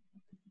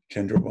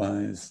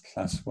 gender-wise,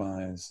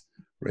 class-wise,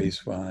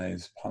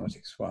 race-wise,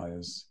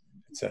 politics-wise,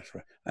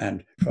 etc.,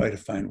 and try to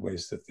find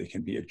ways that they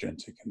can be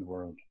agentic in the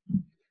world.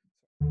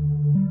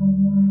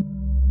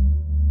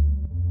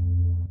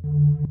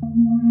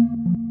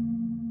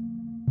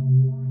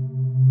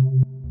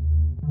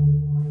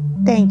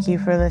 Thank you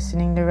for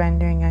listening to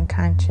Rendering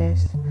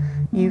Unconscious.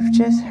 You've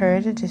just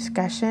heard a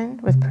discussion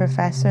with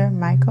Professor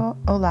Michael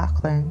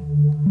O'Loughlin.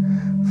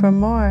 For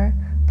more,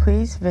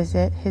 please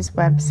visit his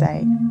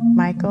website,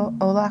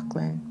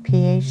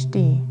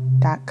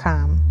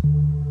 michaelolaughlinphd.com.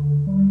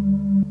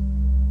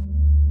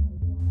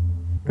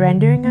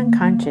 Rendering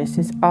Unconscious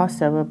is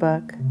also a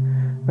book.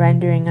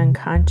 Rendering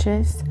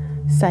Unconscious,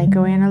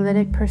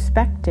 Psychoanalytic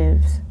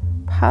Perspectives,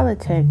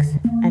 Politics,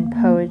 and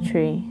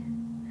Poetry.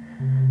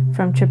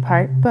 From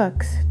Trapart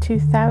Books,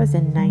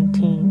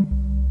 2019.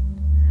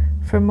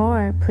 For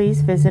more,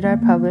 please visit our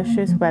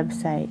publisher's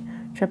website,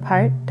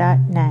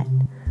 trapart.net.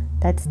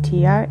 That's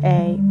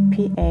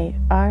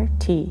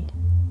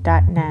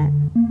TRAPART.net.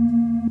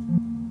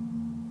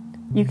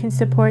 You can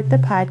support the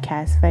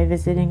podcast by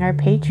visiting our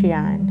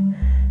Patreon,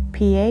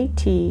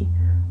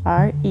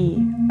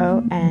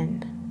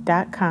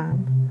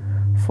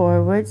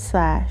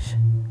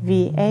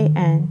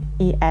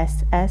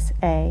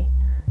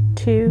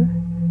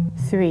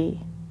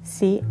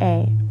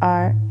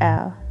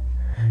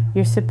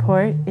 Your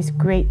support is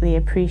greatly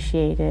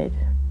appreciated.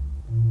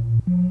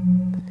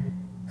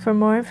 For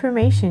more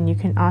information, you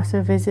can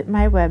also visit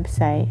my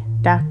website,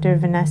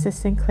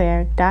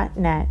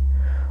 drvanessasinclair.net,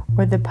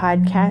 or the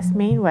podcast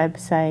main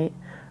website,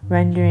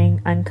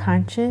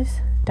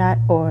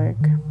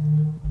 renderingunconscious.org.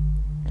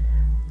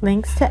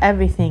 Links to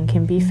everything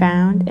can be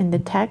found in the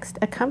text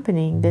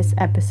accompanying this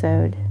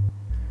episode.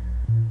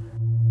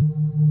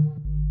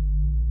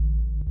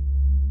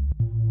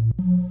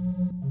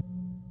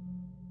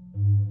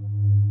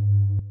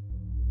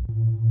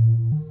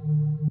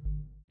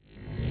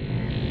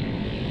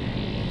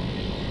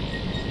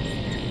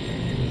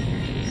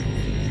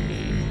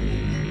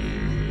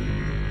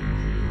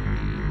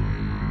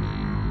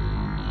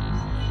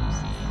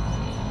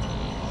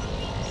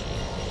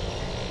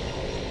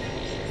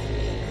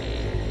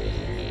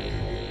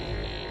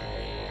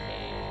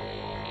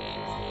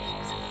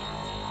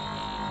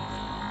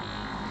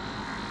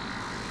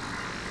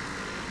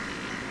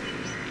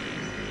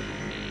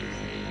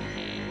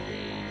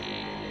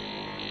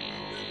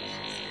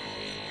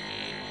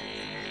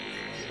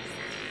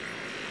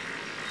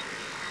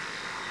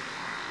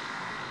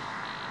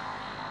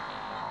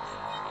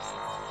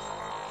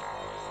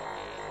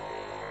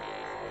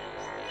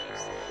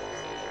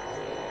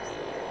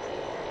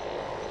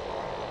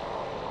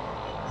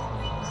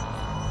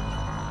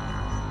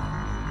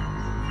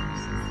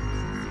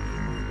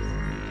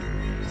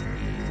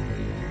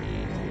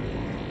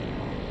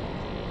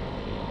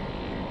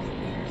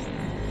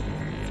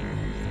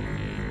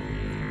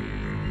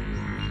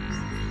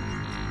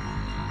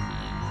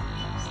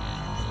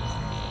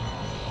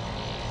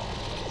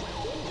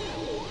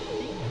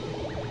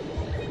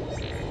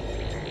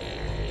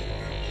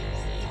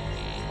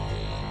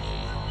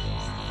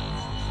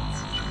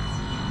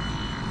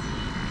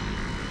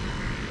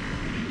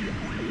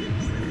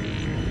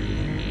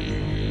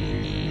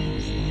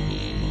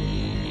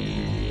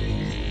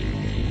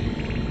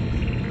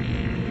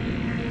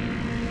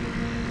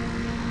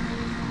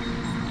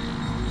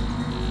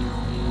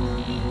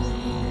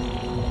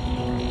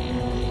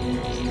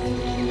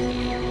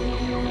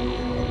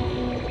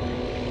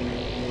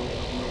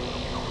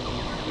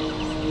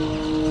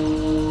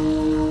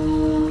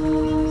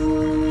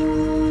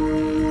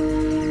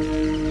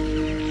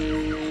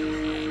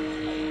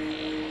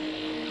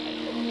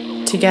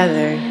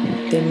 Together,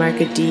 they mark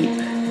a deep,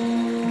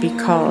 be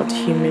called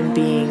human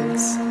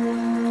beings,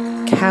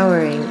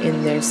 cowering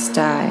in their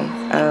sty,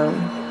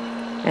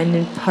 and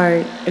in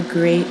part a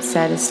great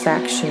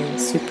satisfaction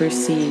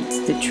supersedes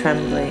the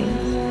trembling.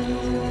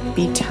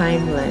 Be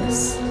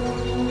timeless,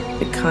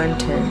 the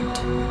content,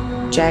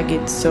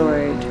 jagged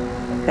sword,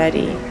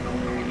 Betty,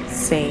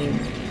 sane.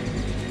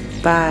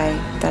 Bye,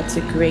 that's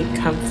a great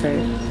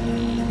comfort.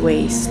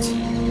 Waste,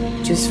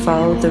 just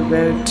follow the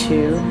road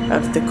to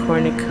of the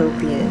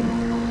cornucopian,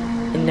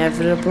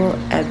 inevitable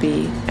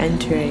Ebby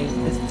entering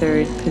a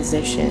third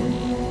position.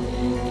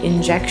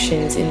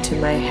 injections into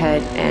my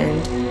head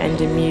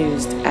and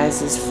amused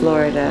as is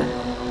Florida.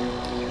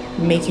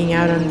 Making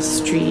out on the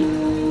street,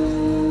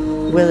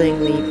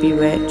 willingly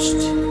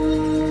bewitched.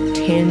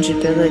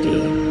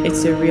 Tangibility,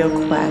 it's a real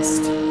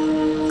quest.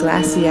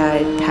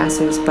 Glassy-eyed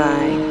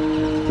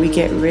passers-by, we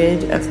get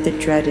rid of the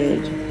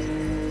dreaded,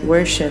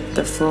 worship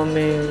the full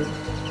moon,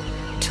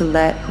 to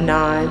let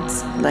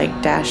nods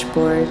like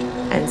dashboard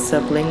and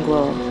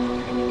sublingual,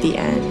 the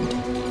end.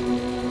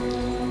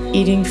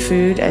 Eating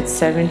food at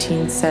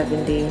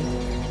 1770,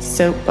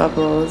 soap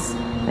bubbles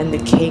and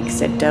the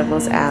cakes at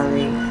Devil's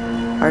Alley,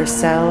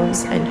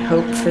 ourselves and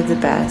hope for the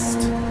best,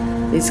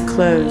 is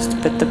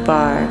closed but the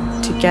bar,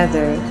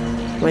 together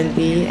when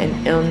thee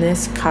and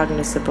illness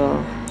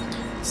cognizable.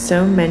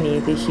 So many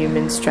the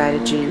human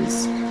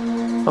strategies,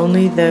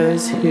 only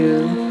those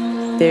who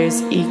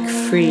theirs eke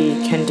free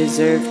can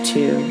deserve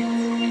to.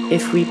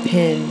 If we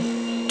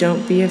pin,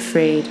 don't be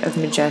afraid of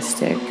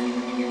majestic,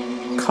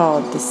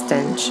 called the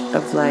stench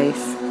of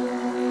life.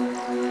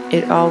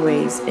 It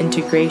always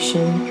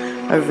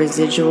integration of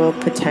residual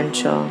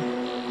potential,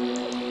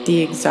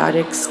 the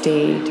exotic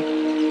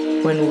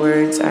stayed when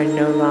words are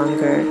no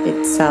longer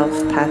itself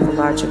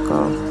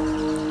pathological.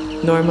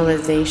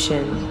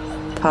 Normalization,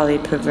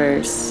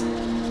 polyperverse,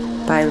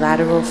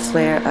 bilateral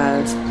flare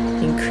of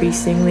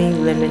increasingly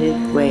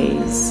limited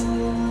ways.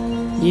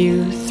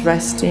 You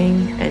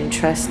thrusting and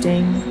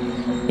trusting,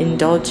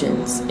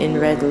 indulgence in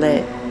red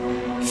lit,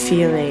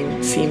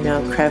 feeling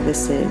female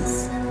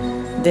crevices.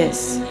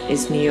 This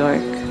is New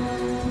York.